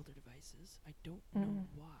older devices. I don't know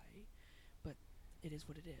why, but it is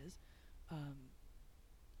what it is.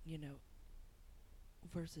 You know,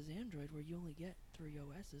 versus Android, where you only get 3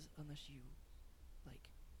 OSs unless you, like,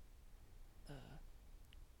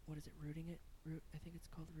 what is it, rooting it? I think it's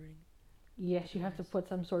called rooting. Yes, you have to put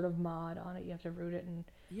some sort of mod on it. You have to root it and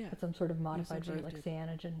put some sort of modified version, like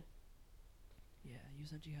Cyanogen. Yeah, you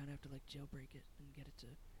essentially have to, like, jailbreak it and get it to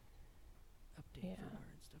update firmware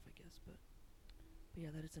and stuff, I guess. But yeah,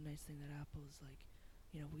 that is a nice thing that Apple is like,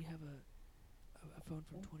 you know, we have a phone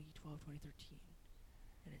from 2012, 2013,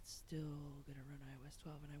 and it's still going to run iOS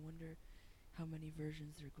 12, and I wonder how many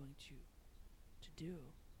versions they're going to do,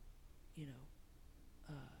 you know,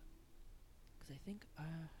 because I think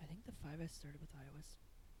the 5S started with iOS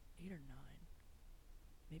 8 or 9,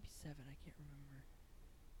 maybe 7, I can't remember now.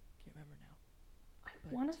 I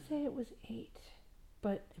want to say it was 8,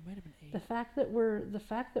 but it might have been 8. The fact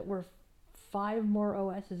that we're 5 more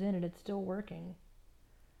OSs in and it's still working.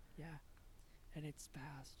 Yeah, and it's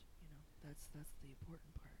fast. You know, that's the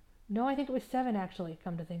important part. No, I think it was 7 actually.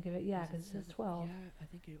 Come to think of it, yeah, because it's 12. Yeah, I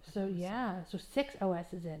think it was. So yeah, so 6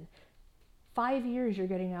 OSs in. 5 years you're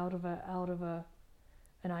getting out of an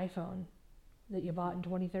iPhone that you bought in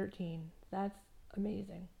 2013. That's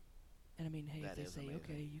amazing. And I mean, hey, that if they say amazing.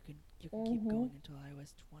 okay, you can keep going until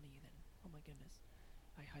iOS 20, then oh my goodness,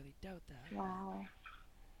 I highly doubt that. Wow.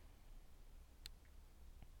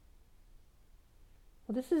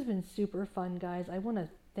 Well, this has been super fun, guys. I want to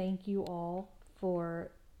thank you all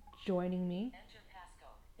for joining me.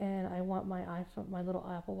 And I want my iPhone, my little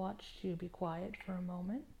Apple Watch, to be quiet for a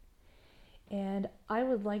moment. And I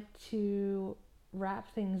would like to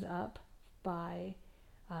wrap things up by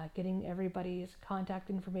getting everybody's contact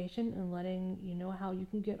information and letting you know how you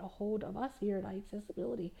can get a hold of us here at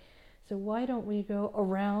iAccessibility. So why don't we go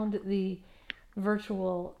around the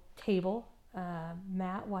virtual table?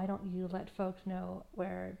 Matt, why don't you let folks know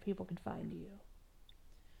where people can find you?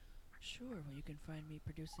 Sure. Well, you can find me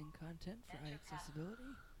producing content for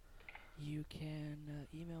iAccessibility. You can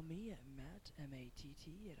email me at matt,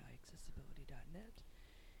 M-A-T-T, at iAccessibility.net.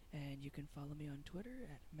 And you can follow me on Twitter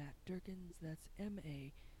at Matt Durkins. That's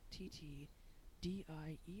MattDierckens.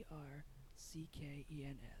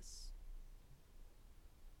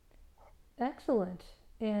 Excellent.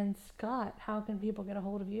 And Scott, how can people get a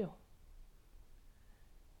hold of you?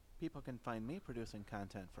 People can find me producing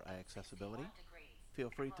content for iAccessibility. Feel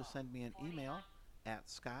free to send me an email at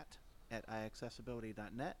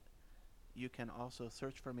scott@iAccessibility.net. You can also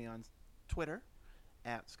search for me on Twitter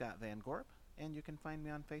at Scott Van Gorp, and you can find me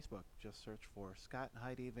on Facebook. Just search for Scott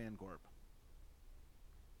Heidi Van Gorp.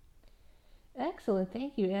 Excellent,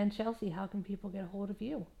 thank you. And Chelsea, how can people get a hold of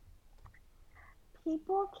you?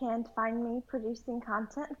 People can find me producing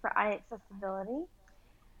content for iAccessibility.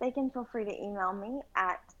 They can feel free to email me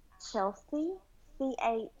at Chelsea,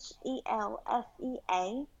 CHELSEA,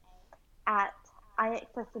 at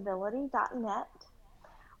iAccessibility.net.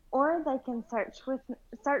 Or they can search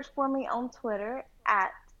for me on Twitter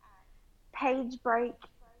at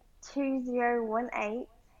PageBreak2018,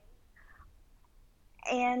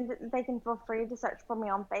 and they can feel free to search for me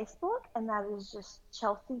on Facebook, and that is just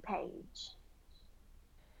Chelsea Page.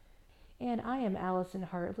 And I am Allison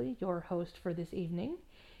Hartley, your host for this evening.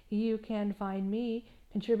 You can find me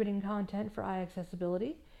contributing content for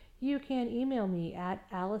iAccessibility. You can email me at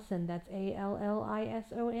Allison, that's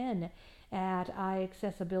ALLISON, at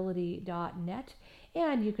iAccessibility.net.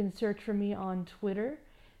 And you can search for me on Twitter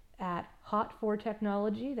at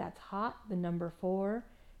Hot4Technology. That's hot, the number 4,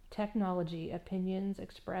 technology. Opinions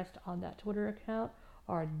expressed on that Twitter account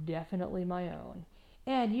are definitely my own.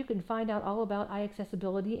 And you can find out all about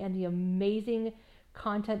iAccessibility and the amazing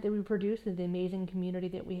content that we produce and the amazing community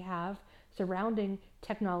that we have surrounding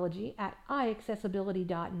technology at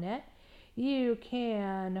iAccessibility.net. You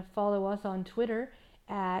can follow us on Twitter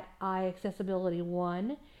at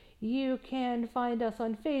iAccessibility1. You can find us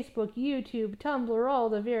on Facebook, YouTube, Tumblr, all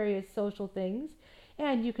the various social things.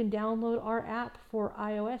 And you can download our app for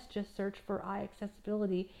iOS. Just search for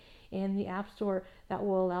iAccessibility in the App Store. That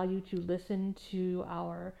will allow you to listen to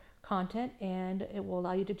our content, and it will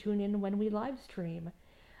allow you to tune in when we live stream.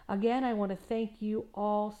 Again, I want to thank you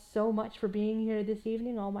all so much for being here this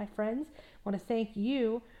evening, all my friends. I want to thank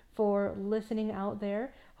you for listening out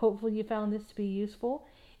there. Hopefully you found this to be useful.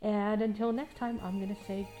 And until next time, I'm going to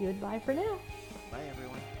say goodbye for now. Bye,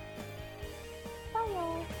 everyone. Bye,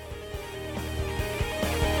 y'all.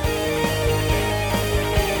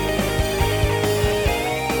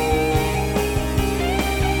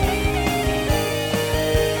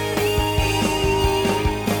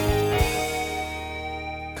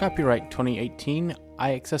 Copyright 2018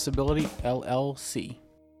 iAccessibility LLC.